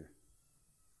it here.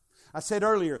 I said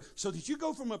earlier, so that you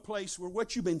go from a place where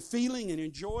what you've been feeling and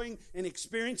enjoying and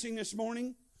experiencing this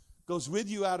morning goes with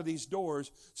you out of these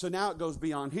doors, so now it goes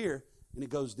beyond here and it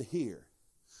goes to here,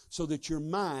 so that your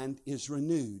mind is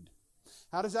renewed.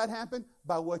 How does that happen?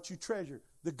 By what you treasure.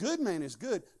 The good man is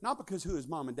good, not because who his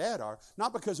mom and dad are,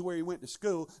 not because of where he went to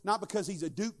school, not because he's a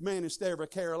Duke man instead of a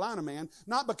Carolina man,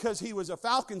 not because he was a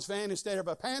Falcons fan instead of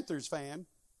a Panthers fan.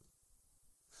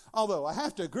 Although I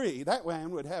have to agree, that man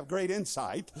would have great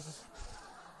insight.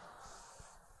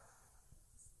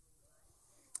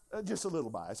 Just a little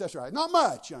bias, that's right. Not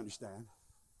much, you understand.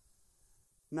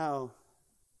 No.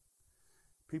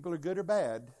 People are good or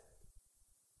bad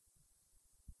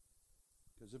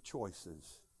because of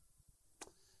choices.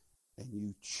 And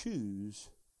you choose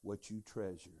what you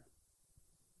treasure.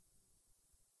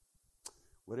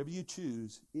 Whatever you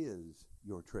choose is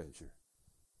your treasure.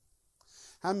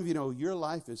 How many of you know your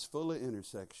life is full of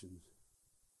intersections?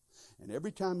 And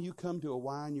every time you come to a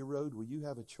Y in your road where you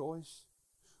have a choice,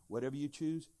 whatever you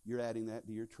choose, you're adding that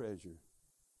to your treasure.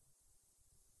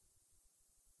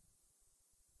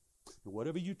 And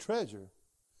whatever you treasure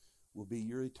will be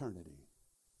your eternity.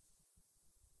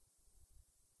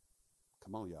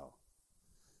 Come on, y'all.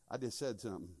 I just said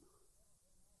something.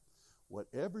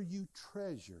 Whatever you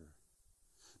treasure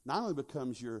not only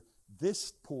becomes your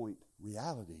this point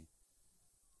reality,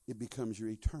 it becomes your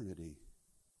eternity.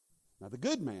 Now the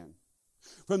good man,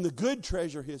 from the good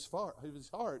treasure of his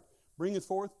heart, bringeth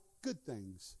forth good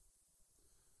things.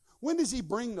 When does he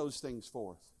bring those things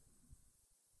forth?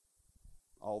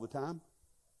 All the time.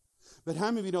 But how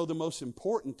many of you know the most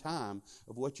important time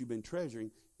of what you've been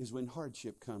treasuring is when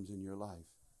hardship comes in your life?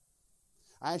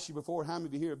 I asked you before, how many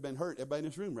of you here have been hurt? Everybody in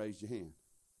this room raised your hand.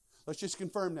 Let's just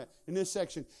confirm that. In this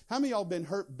section, how many of y'all been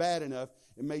hurt bad enough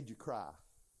it made you cry?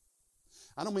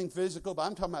 I don't mean physical, but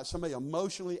I'm talking about somebody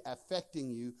emotionally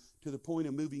affecting you to the point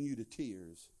of moving you to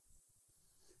tears.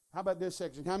 How about this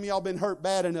section? How many of y'all been hurt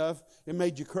bad enough it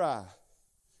made you cry?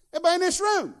 Everybody in this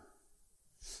room.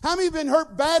 How many have been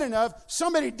hurt bad enough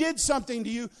somebody did something to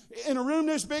you? In a room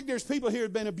this big, there's people here who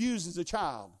have been abused as a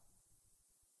child.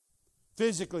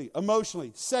 physically,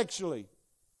 emotionally, sexually.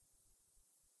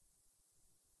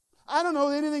 I don't know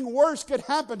that anything worse could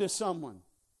happen to someone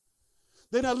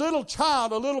than a little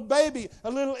child, a little baby, a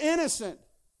little innocent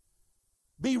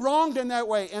be wronged in that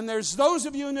way. And there's those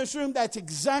of you in this room, that's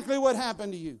exactly what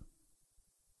happened to you.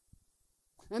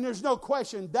 And there's no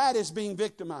question that is being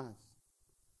victimized.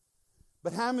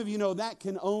 But how many of you know that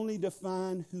can only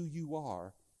define who you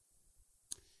are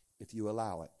if you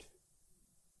allow it?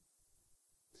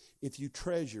 If you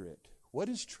treasure it. What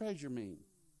does treasure mean?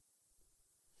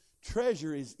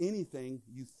 Treasure is anything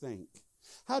you think.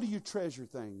 How do you treasure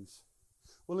things?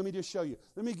 Well, let me just show you.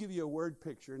 Let me give you a word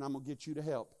picture, and I'm going to get you to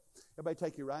help. Everybody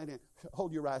take your right hand.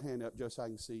 Hold your right hand up just so I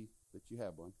can see that you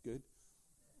have one. Good.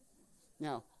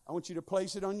 Now, I want you to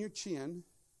place it on your chin,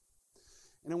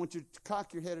 and I want you to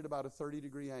cock your head at about a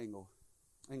 30-degree angle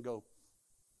and go.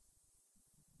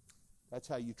 That's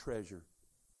how you treasure.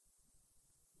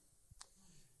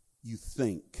 You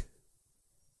think.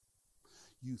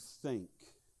 You think.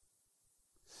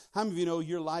 How many of you know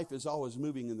your life is always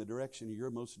moving in the direction of your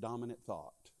most dominant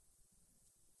thought?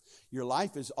 Your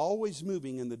life is always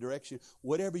moving in the direction.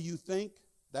 Whatever you think,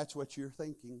 that's what you're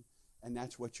thinking, and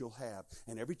that's what you'll have.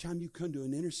 And every time you come to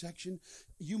an intersection,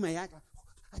 you may act like,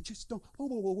 I just don't.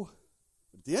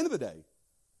 But at the end of the day,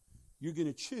 you're going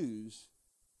to choose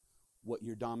what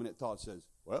your dominant thought says.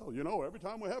 Well, you know, every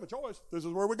time we have a choice, this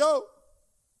is where we go.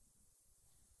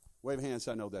 Wave a hand and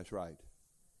say, I know that's right.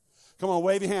 Come on,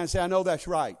 wave your hand and say, I know that's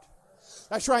right.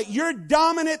 That's right. Your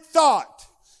dominant thought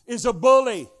is a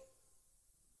bully.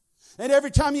 And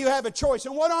every time you have a choice,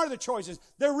 and what are the choices?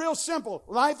 They're real simple.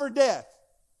 Life or death.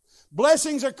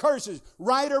 Blessings or curses.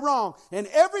 Right or wrong. And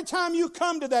every time you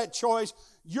come to that choice,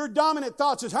 your dominant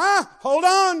thought says, hold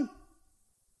on.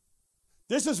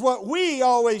 This is what we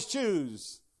always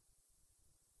choose.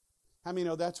 How many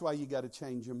know that's why you got to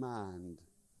change your mind?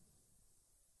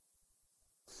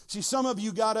 See, some of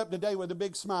you got up today with a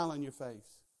big smile on your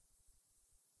face.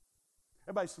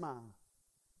 Everybody smile.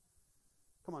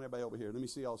 Come on, everybody over here. Let me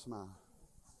see y'all smile.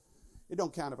 It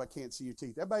don't count if I can't see your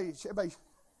teeth. Everybody,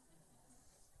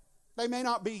 they may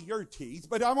not be your teeth,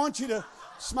 but I want you to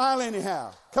smile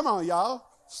anyhow. Come on, y'all.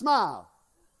 Smile.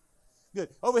 Good.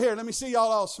 Over here, let me see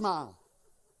y'all all smile.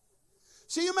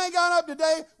 See, you may got up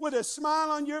today with a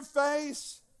smile on your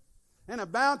face and a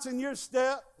bounce in your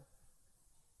step.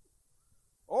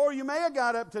 Or you may have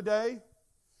got up today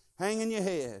hanging your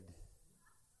head.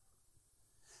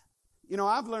 You know,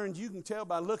 I've learned you can tell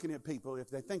by looking at people if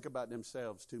they think about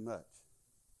themselves too much.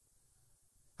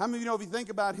 How many of you know if you think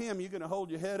about him, you're going to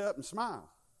hold your head up and smile?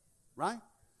 Right?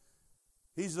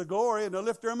 He's the glory and the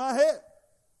lifter of my head.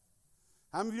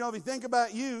 How many of you know if you think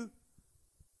about you?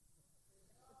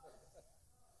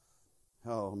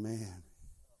 Oh, man.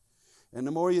 And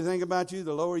the more you think about you,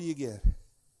 the lower you get.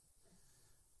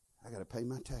 I got to pay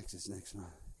my taxes next month.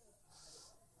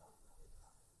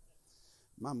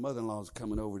 My mother-in-law's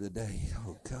coming over today.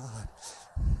 Oh, God.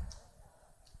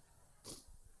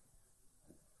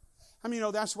 How many of you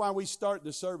know that's why we start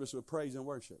the service with praise and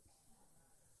worship?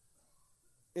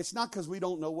 It's not because we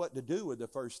don't know what to do with the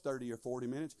first 30 or 40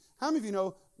 minutes. How many of you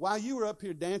know while you were up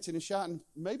here dancing and shouting,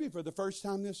 maybe for the first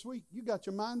time this week, you got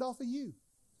your mind off of you?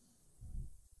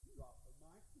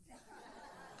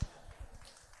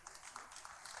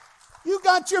 You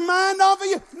got your mind off of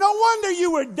you. No wonder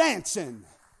you were dancing.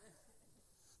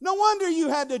 No wonder you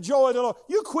had the joy of the Lord.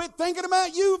 You quit thinking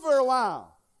about you for a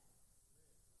while.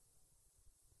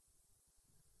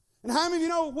 And how many of you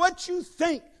know what you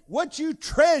think, what you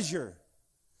treasure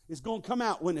is going to come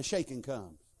out when the shaking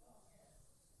comes?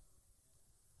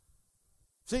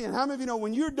 See, and how many of you know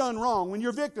when you're done wrong, when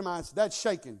you're victimized, that's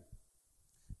shaking.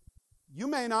 You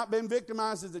may not have been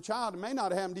victimized as a child. It may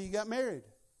not have happened till you got married.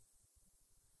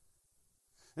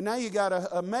 And now you got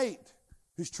a mate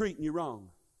who's treating you wrong.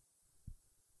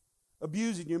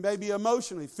 Abusing you, maybe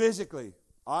emotionally, physically.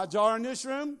 Odds are in this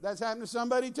room, that's happened to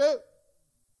somebody too.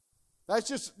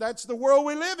 That's the world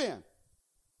we live in.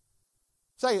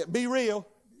 Say it, be real.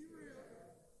 Be real.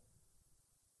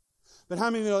 But how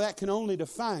many of you know that can only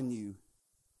define you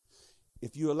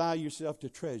if you allow yourself to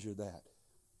treasure that?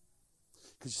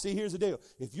 Because see, here's the deal.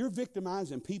 If you're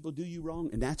victimized and people do you wrong,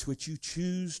 and that's what you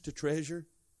choose to treasure,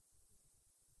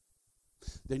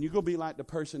 then you're going to be like the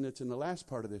person that's in the last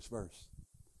part of this verse.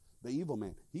 The evil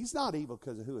man. He's not evil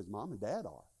because of who his mom and dad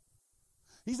are.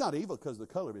 He's not evil because of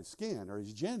the color of his skin or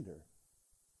his gender.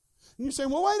 And you're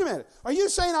saying, well, wait a minute. Are you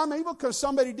saying I'm evil because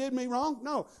somebody did me wrong?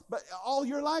 No. But all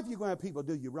your life you're going to have people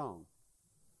do you wrong.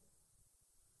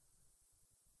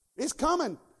 It's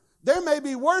coming. There may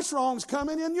be worse wrongs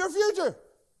coming in your future.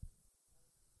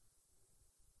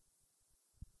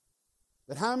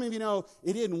 But how many of you know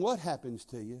it isn't what happens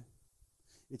to you,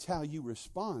 it's how you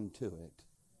respond to it.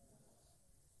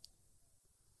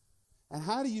 And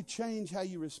how do you change how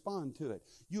you respond to it?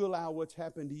 You allow what's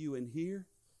happened to you in here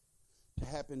to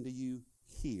happen to you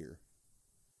here.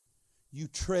 You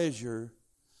treasure,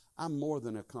 I'm more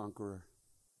than a conqueror.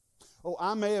 Oh,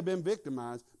 I may have been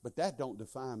victimized, but that don't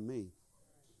define me.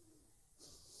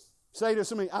 Say this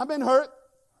to me, I've been hurt.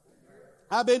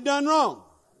 I've been done wrong.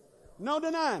 No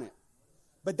denying it.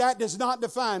 But that does not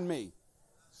define me.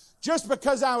 Just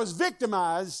because I was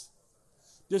victimized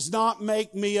does not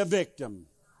make me a victim.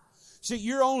 See,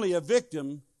 you're only a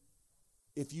victim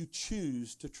if you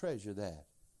choose to treasure that.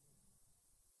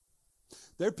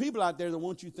 There are people out there that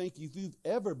want you to think if you've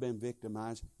ever been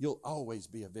victimized, you'll always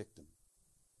be a victim.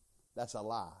 That's a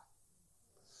lie.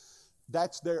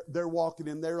 They're walking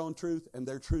in their own truth, and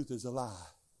their truth is a lie.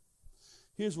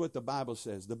 Here's what the Bible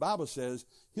says. The Bible says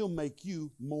He'll make you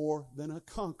more than a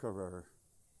conqueror,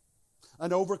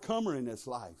 an overcomer in this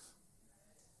life.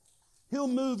 He'll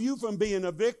move you from being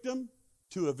a victim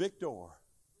to a victor.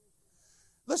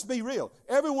 Let's be real.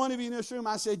 Every one of you in this room,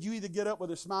 I said you either get up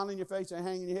with a smile on your face and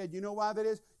hang in your head. You know why that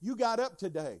is? You got up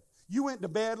today. You went to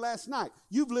bed last night.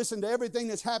 You've listened to everything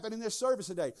that's happened in this service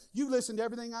today. You've listened to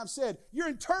everything I've said. You're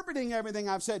interpreting everything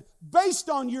I've said based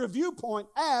on your viewpoint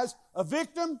as a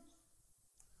victim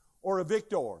or a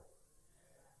victor.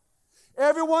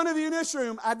 Every one of you in this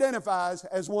room identifies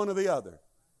as one or the other.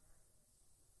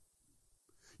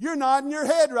 You're nodding your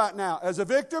head right now as a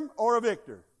victim or a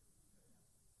victor.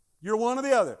 You're one or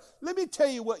the other. Let me tell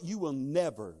you what you will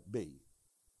never be.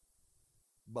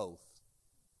 Both.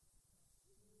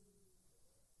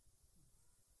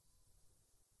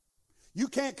 You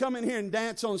can't come in here and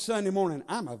dance on Sunday morning,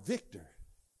 I'm a victor,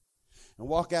 and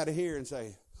walk out of here and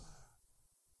say,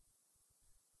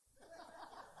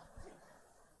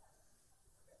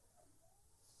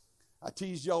 I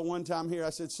teased y'all one time here. I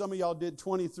said, some of y'all did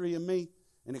 23andMe,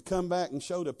 and it come back and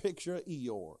showed a picture of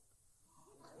Eeyore.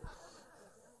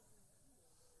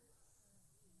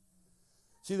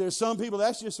 See, there's some people,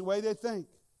 that's just the way they think.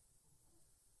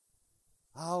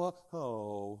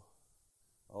 Oh,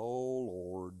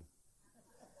 Lord.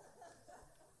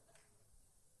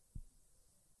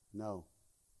 No.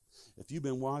 If you've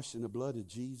been washed in the blood of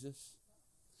Jesus,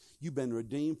 you've been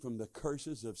redeemed from the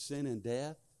curses of sin and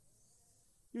death,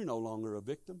 you're no longer a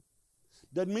victim.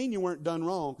 Doesn't mean you weren't done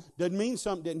wrong. Doesn't mean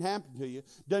something didn't happen to you.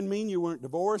 Doesn't mean you weren't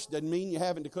divorced. Doesn't mean you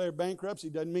haven't declared bankruptcy.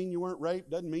 Doesn't mean you weren't raped.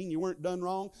 Doesn't mean you weren't done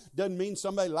wrong. Doesn't mean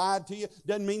somebody lied to you.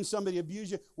 Doesn't mean somebody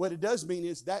abused you. What it does mean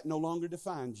is that no longer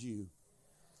defines you.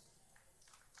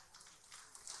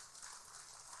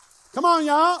 Come on,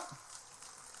 y'all.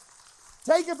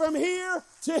 Take it from here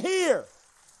to here.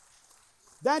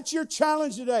 That's your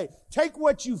challenge today. Take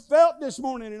what you felt this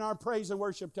morning in our praise and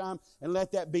worship time and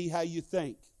let that be how you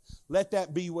think. Let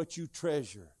that be what you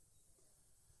treasure.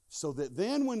 So that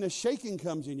then when the shaking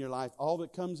comes in your life, all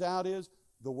that comes out is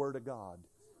the Word of God.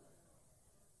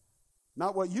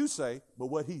 Not what you say, but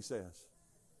what He says.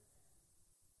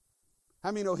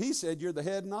 How many know He said you're the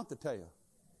head, not the tail?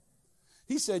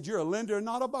 He said you're a lender,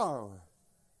 not a borrower.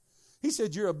 He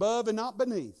said you're above and not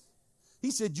beneath. He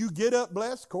said you get up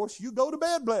blessed. Of course, you go to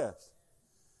bed blessed.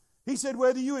 He said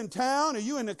whether you in town or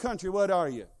you in the country, what are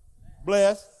you?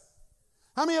 Blessed.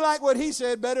 How many like what He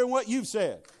said better than what you've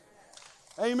said?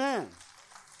 Amen.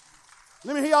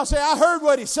 Let me hear y'all say, I heard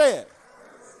what He said.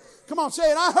 Come on,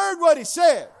 say it. I heard what He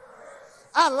said.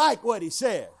 I like what He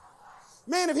said.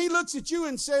 Man, if He looks at you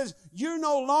and says, you're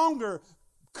no longer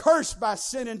cursed by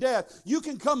sin and death. You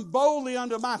can come boldly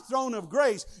under my throne of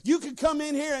grace. You can come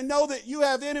in here and know that you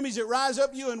have enemies that rise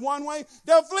up to you in one way.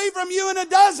 They'll flee from you in a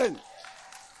dozen.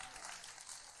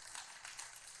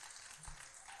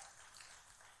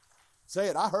 Say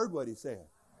it. I heard what He said.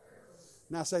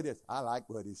 Now say this. I like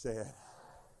what He said.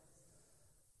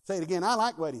 Say it again. I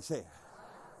like what He said.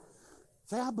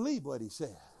 Say, I believe what He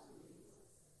said.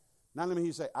 Now let me hear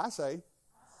you say, I say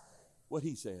what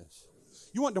He says.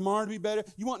 You want tomorrow to be better?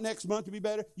 You want next month to be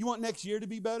better? You want next year to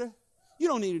be better? You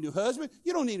don't need a new husband.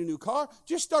 You don't need a new car.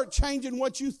 Just start changing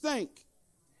what you think.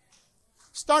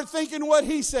 Start thinking what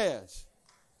He says.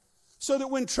 So that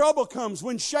when trouble comes,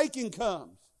 when shaking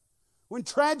comes, when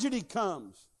tragedy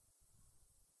comes,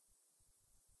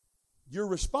 your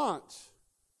response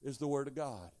is the Word of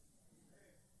God.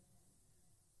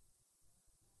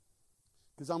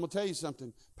 Because I'm going to tell you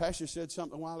something. Pastor said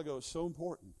something a while ago. It's so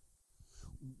important.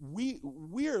 We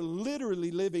are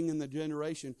literally living in the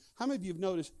generation. How many of you have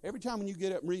noticed every time when you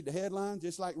get up and read the headlines,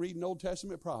 it's like reading Old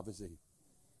Testament prophecy?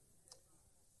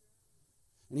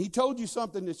 And He told you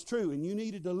something that's true, and you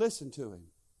needed to listen to Him.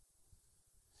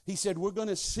 He said, we're going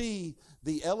to see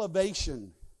the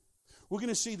elevation. We're going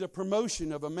to see the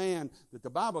promotion of a man that the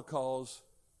Bible calls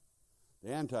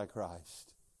the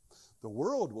Antichrist. The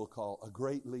world will call a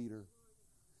great leader,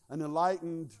 an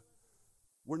enlightened,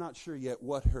 we're not sure yet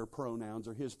what her pronouns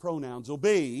or his pronouns will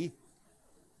be.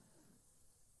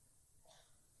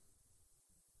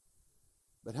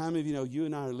 But how many of you know you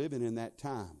and I are living in that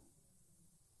time?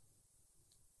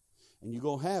 And you're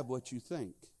going to have what you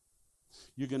think.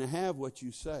 You're going to have what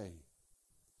you say.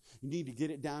 You need to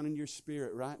get it down in your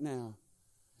spirit right now.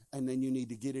 And then you need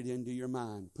to get it into your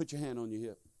mind. Put your hand on your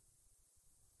hip.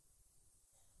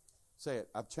 Say it.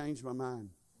 I've changed my mind.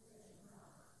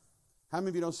 How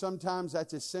many of you know sometimes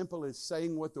that's as simple as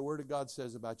saying what the Word of God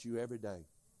says about you every day?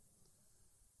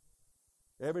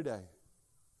 Every day.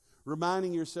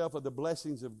 Reminding yourself of the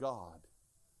blessings of God.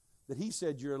 That He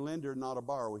said you're a lender, not a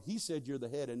borrower. He said you're the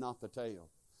head and not the tail.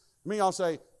 Me, I'll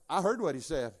say, I heard what He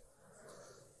said.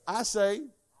 I say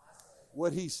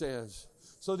what He says.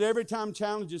 So that every time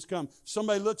challenges come,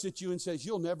 somebody looks at you and says,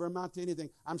 you'll never amount to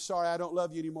anything. I'm sorry, I don't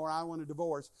love you anymore. I want a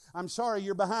divorce. I'm sorry,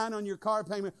 you're behind on your car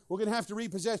payment. We're going to have to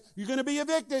repossess. You're going to be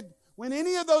evicted. When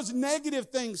any of those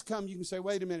negative things come, you can say,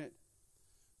 wait a minute.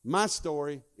 My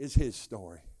story is his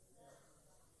story.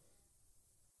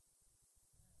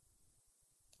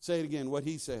 Say it again. What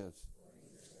he says,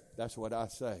 that's what I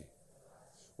say.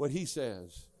 What he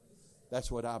says,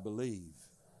 that's what I believe.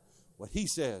 What he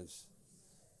says,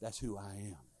 that's who I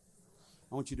am.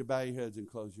 I want you to bow your heads and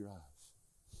close your eyes.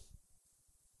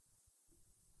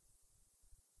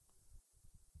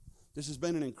 This has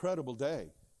been an incredible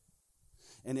day.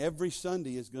 And every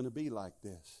Sunday is going to be like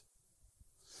this.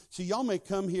 See, y'all may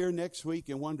come here next week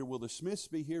and wonder, will the Smiths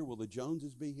be here? Will the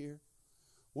Joneses be here?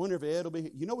 Wonder if Ed will be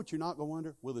here. You know what you're not going to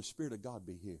wonder? Will the Spirit of God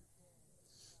be here?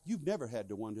 You've never had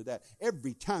to wonder that.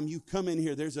 Every time you come in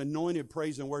here, there's anointed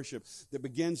praise and worship that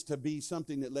begins to be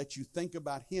something that lets you think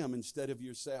about Him instead of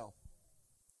yourself.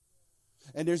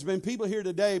 And there's been people here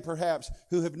today, perhaps,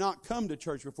 who have not come to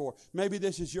church before. Maybe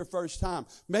this is your first time.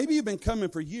 Maybe you've been coming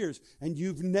for years and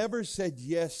you've never said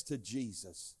yes to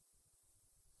Jesus.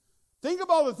 Think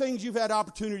of all the things you've had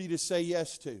opportunity to say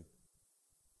yes to.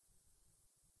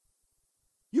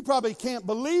 You probably can't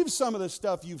believe some of the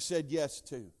stuff you've said yes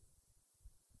to.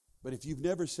 But if you've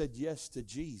never said yes to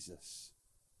Jesus,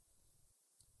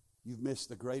 you've missed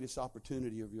the greatest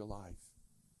opportunity of your life.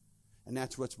 And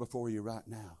that's what's before you right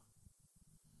now.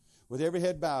 With every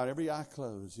head bowed, every eye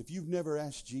closed, if you've never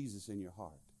asked Jesus in your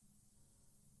heart,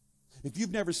 if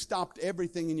you've never stopped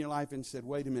everything in your life and said,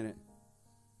 wait a minute,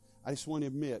 I just want to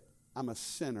admit I'm a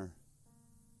sinner.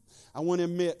 I want to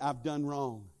admit I've done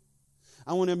wrong.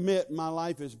 I want to admit my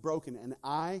life is broken and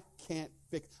I can't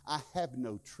fix. I have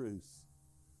no truth.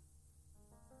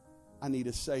 I need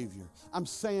a Savior. I'm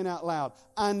saying out loud,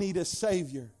 I need a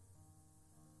Savior.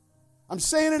 I'm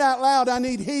saying it out loud, I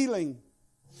need healing.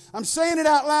 I'm saying it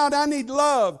out loud, I need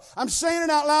love. I'm saying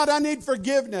it out loud, I need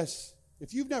forgiveness.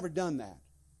 If you've never done that,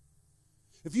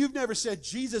 if you've never said,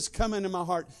 Jesus, come into my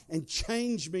heart and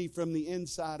change me from the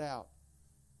inside out,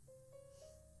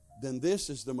 then this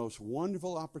is the most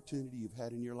wonderful opportunity you've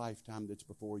had in your lifetime that's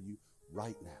before you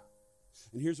right now.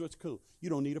 And here's what's cool. You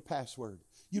don't need a password.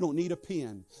 You don't need a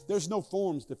pen. There's no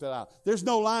forms to fill out. There's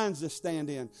no lines to stand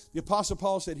in. The Apostle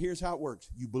Paul said, here's how it works.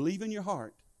 You believe in your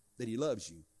heart that He loves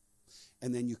you,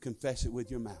 and then you confess it with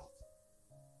your mouth.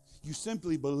 You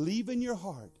simply believe in your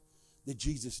heart that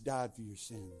Jesus died for your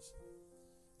sins,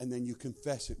 and then you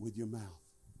confess it with your mouth.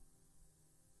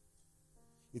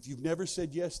 If you've never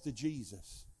said yes to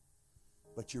Jesus,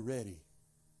 but you're ready.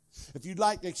 If you'd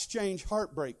like to exchange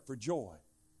heartbreak for joy.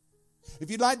 If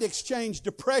you'd like to exchange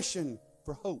depression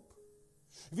for hope.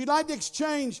 If you'd like to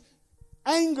exchange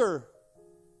anger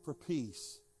for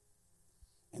peace.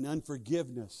 And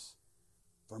unforgiveness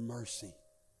for mercy.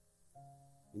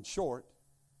 In short,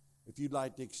 if you'd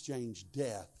like to exchange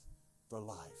death for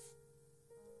life.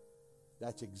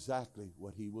 That's exactly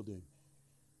what He will do.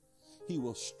 He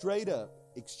will straight up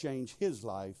exchange His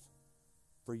life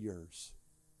for yours.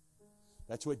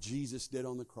 That's what Jesus did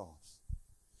on the cross.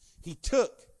 He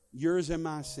took yours and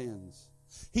my sins.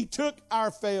 He took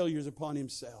our failures upon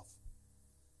Himself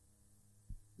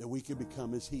that we could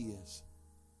become as He is.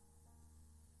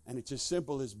 And it's as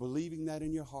simple as believing that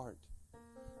in your heart,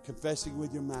 confessing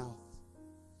with your mouth,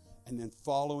 and then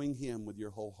following Him with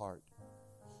your whole heart.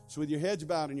 So with your heads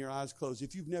bowed and your eyes closed,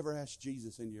 if you've never asked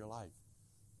Jesus into your life,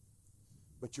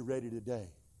 but you're ready today,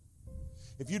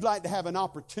 if you'd like to have an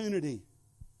opportunity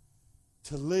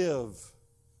to live,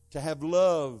 to have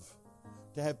love,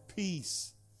 to have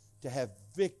peace, to have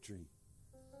victory,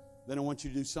 then I want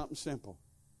you to do something simple.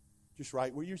 Just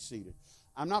right where you're seated.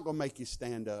 I'm not going to make you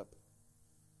stand up.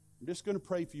 I'm just going to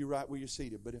pray for you right where you're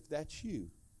seated. But if that's you,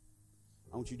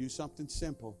 I want you to do something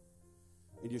simple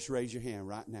and just raise your hand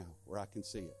right now where I can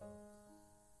see it.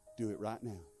 Do it right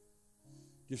now.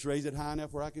 Just raise it high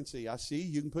enough where I can see. I see you.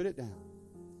 You can put it down.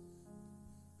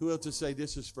 Who else to say,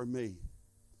 this is for me?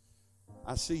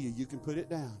 I see you. You can put it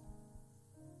down.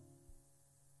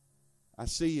 I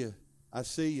see you. I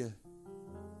see you.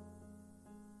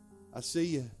 I see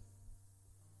you.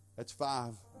 That's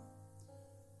 5.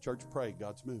 Church, pray.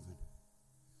 God's moving.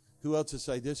 Who else to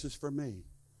say, this is for me?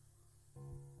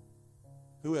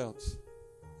 Who else?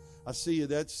 I see you.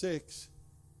 That's 6.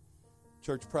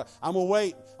 Church, pray. I'm going to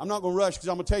wait. I'm not going to rush because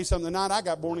I'm going to tell you something. The night I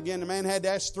got born again, the man had to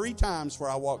ask 3 times before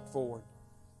I walked forward.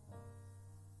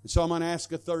 And so I'm going to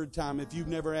ask a 3rd time. If you've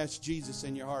never asked Jesus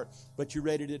in your heart, but you're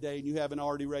ready today and you haven't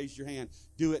already raised your hand,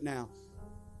 do it now.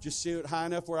 Just see it high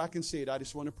enough where I can see it. I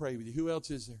just want to pray with you. Who else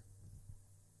is there?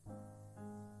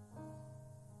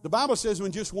 The Bible says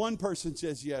when just one person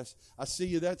says yes, I see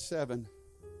you, that's 7.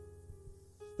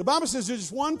 The Bible says there's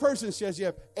just one person says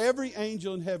yes, every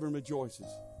angel in heaven rejoices.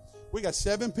 We got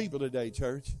 7 people today,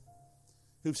 church,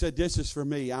 who've said, this is for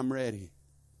me, I'm ready.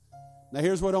 Now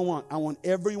here's what I want. I want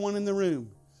everyone in the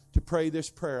room to pray this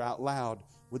prayer out loud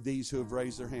with these who have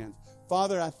raised their hands.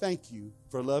 Father, I thank you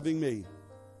for loving me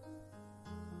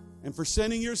and for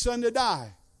sending your Son to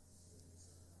die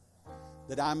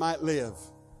that I might live.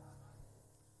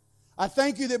 I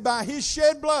thank you that by his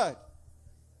shed blood,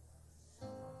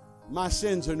 my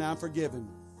sins are now forgiven.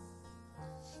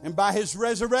 And by his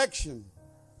resurrection,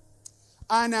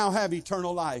 I now have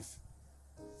eternal life.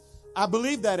 I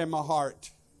believe that in my heart.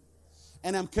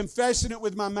 And I'm confessing it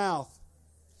with my mouth.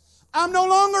 I'm no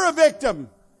longer a victim.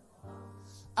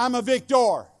 I'm a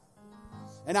victor.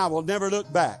 And I will never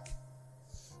look back.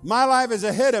 My life is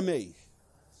ahead of me.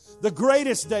 The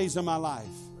greatest days of my life.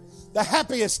 The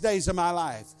happiest days of my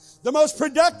life. The most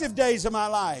productive days of my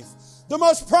life. The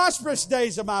most prosperous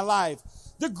days of my life.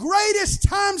 The greatest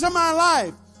times of my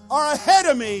life are ahead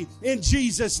of me in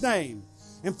Jesus' name.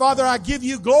 And Father, I give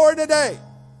you glory today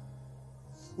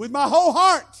with my whole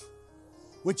heart,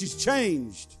 which is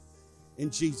changed in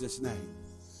Jesus' name.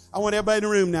 I want everybody in the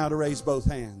room now to raise both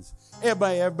hands.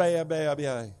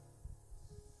 Everybody.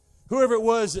 Whoever it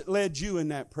was that led you in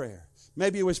that prayer.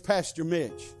 Maybe it was Pastor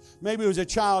Mitch. Maybe it was a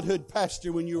childhood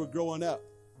pastor when you were growing up.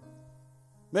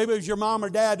 Maybe it was your mom or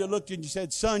dad that looked at you and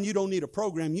said, son, you don't need a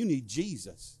program, you need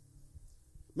Jesus.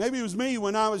 Maybe it was me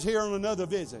when I was here on another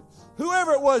visit.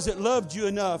 Whoever it was that loved you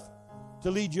enough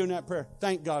to lead you in that prayer,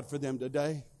 thank God for them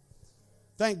today.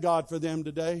 Thank God for them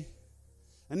today.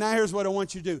 And now here's what I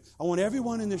want you to do. I want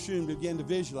everyone in this room to begin to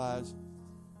visualize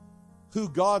who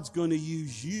God's going to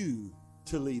use you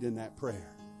to lead in that prayer.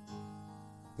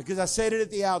 Because I said it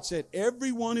at the outset,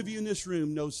 every one of you in this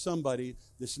room knows somebody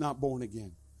that's not born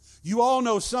again. You all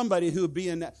know somebody who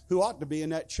ought to be in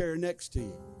that chair next to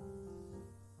you.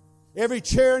 Every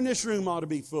chair in this room ought to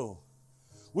be full.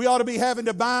 We ought to be having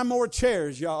to buy more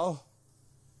chairs, y'all.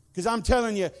 Because I'm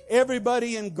telling you,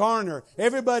 everybody in Garner,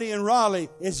 everybody in Raleigh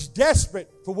is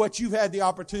desperate for what you've had the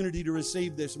opportunity to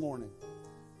receive this morning.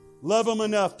 Love them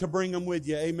enough to bring them with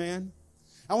you. Amen.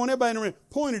 I want everybody in the room,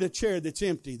 point at a chair that's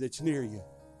empty, that's near you.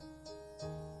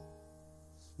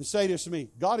 And say this to me.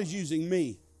 God is using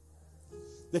me.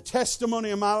 The testimony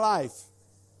of my life.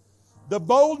 The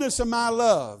boldness of my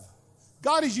love.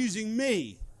 God is using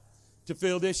me to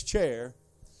fill this chair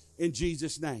in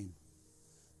Jesus' name.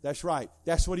 That's right.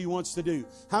 That's what he wants to do.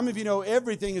 How many of you know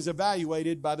everything is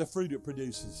evaluated by the fruit it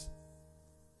produces?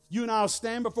 You and I will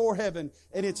stand before heaven,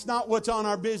 and it's not what's on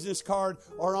our business card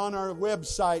or on our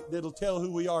website that'll tell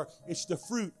who we are. It's the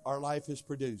fruit our life has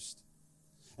produced.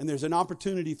 And there's an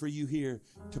opportunity for you here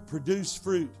to produce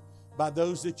fruit by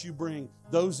those that you bring,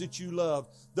 those that you love.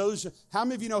 How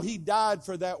many of you know he died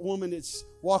for that woman that's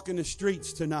walking the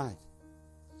streets tonight?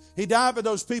 He died for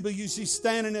those people you see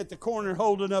standing at the corner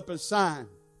holding up a sign.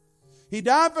 He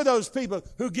died for those people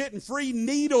who are getting free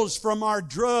needles from our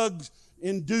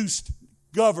drugs-induced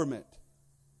government.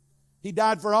 He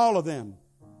died for all of them.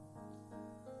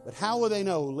 But how will they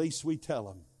know? At least we tell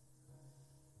them.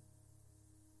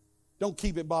 Don't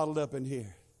keep it bottled up in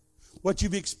here. What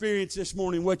you've experienced this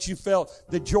morning, what you felt,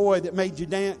 the joy that made you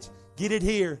dance, get it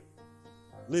here.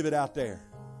 Live it out there.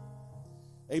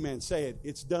 Amen. Say it.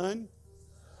 It's done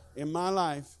in my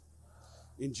life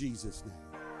in Jesus'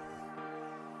 name.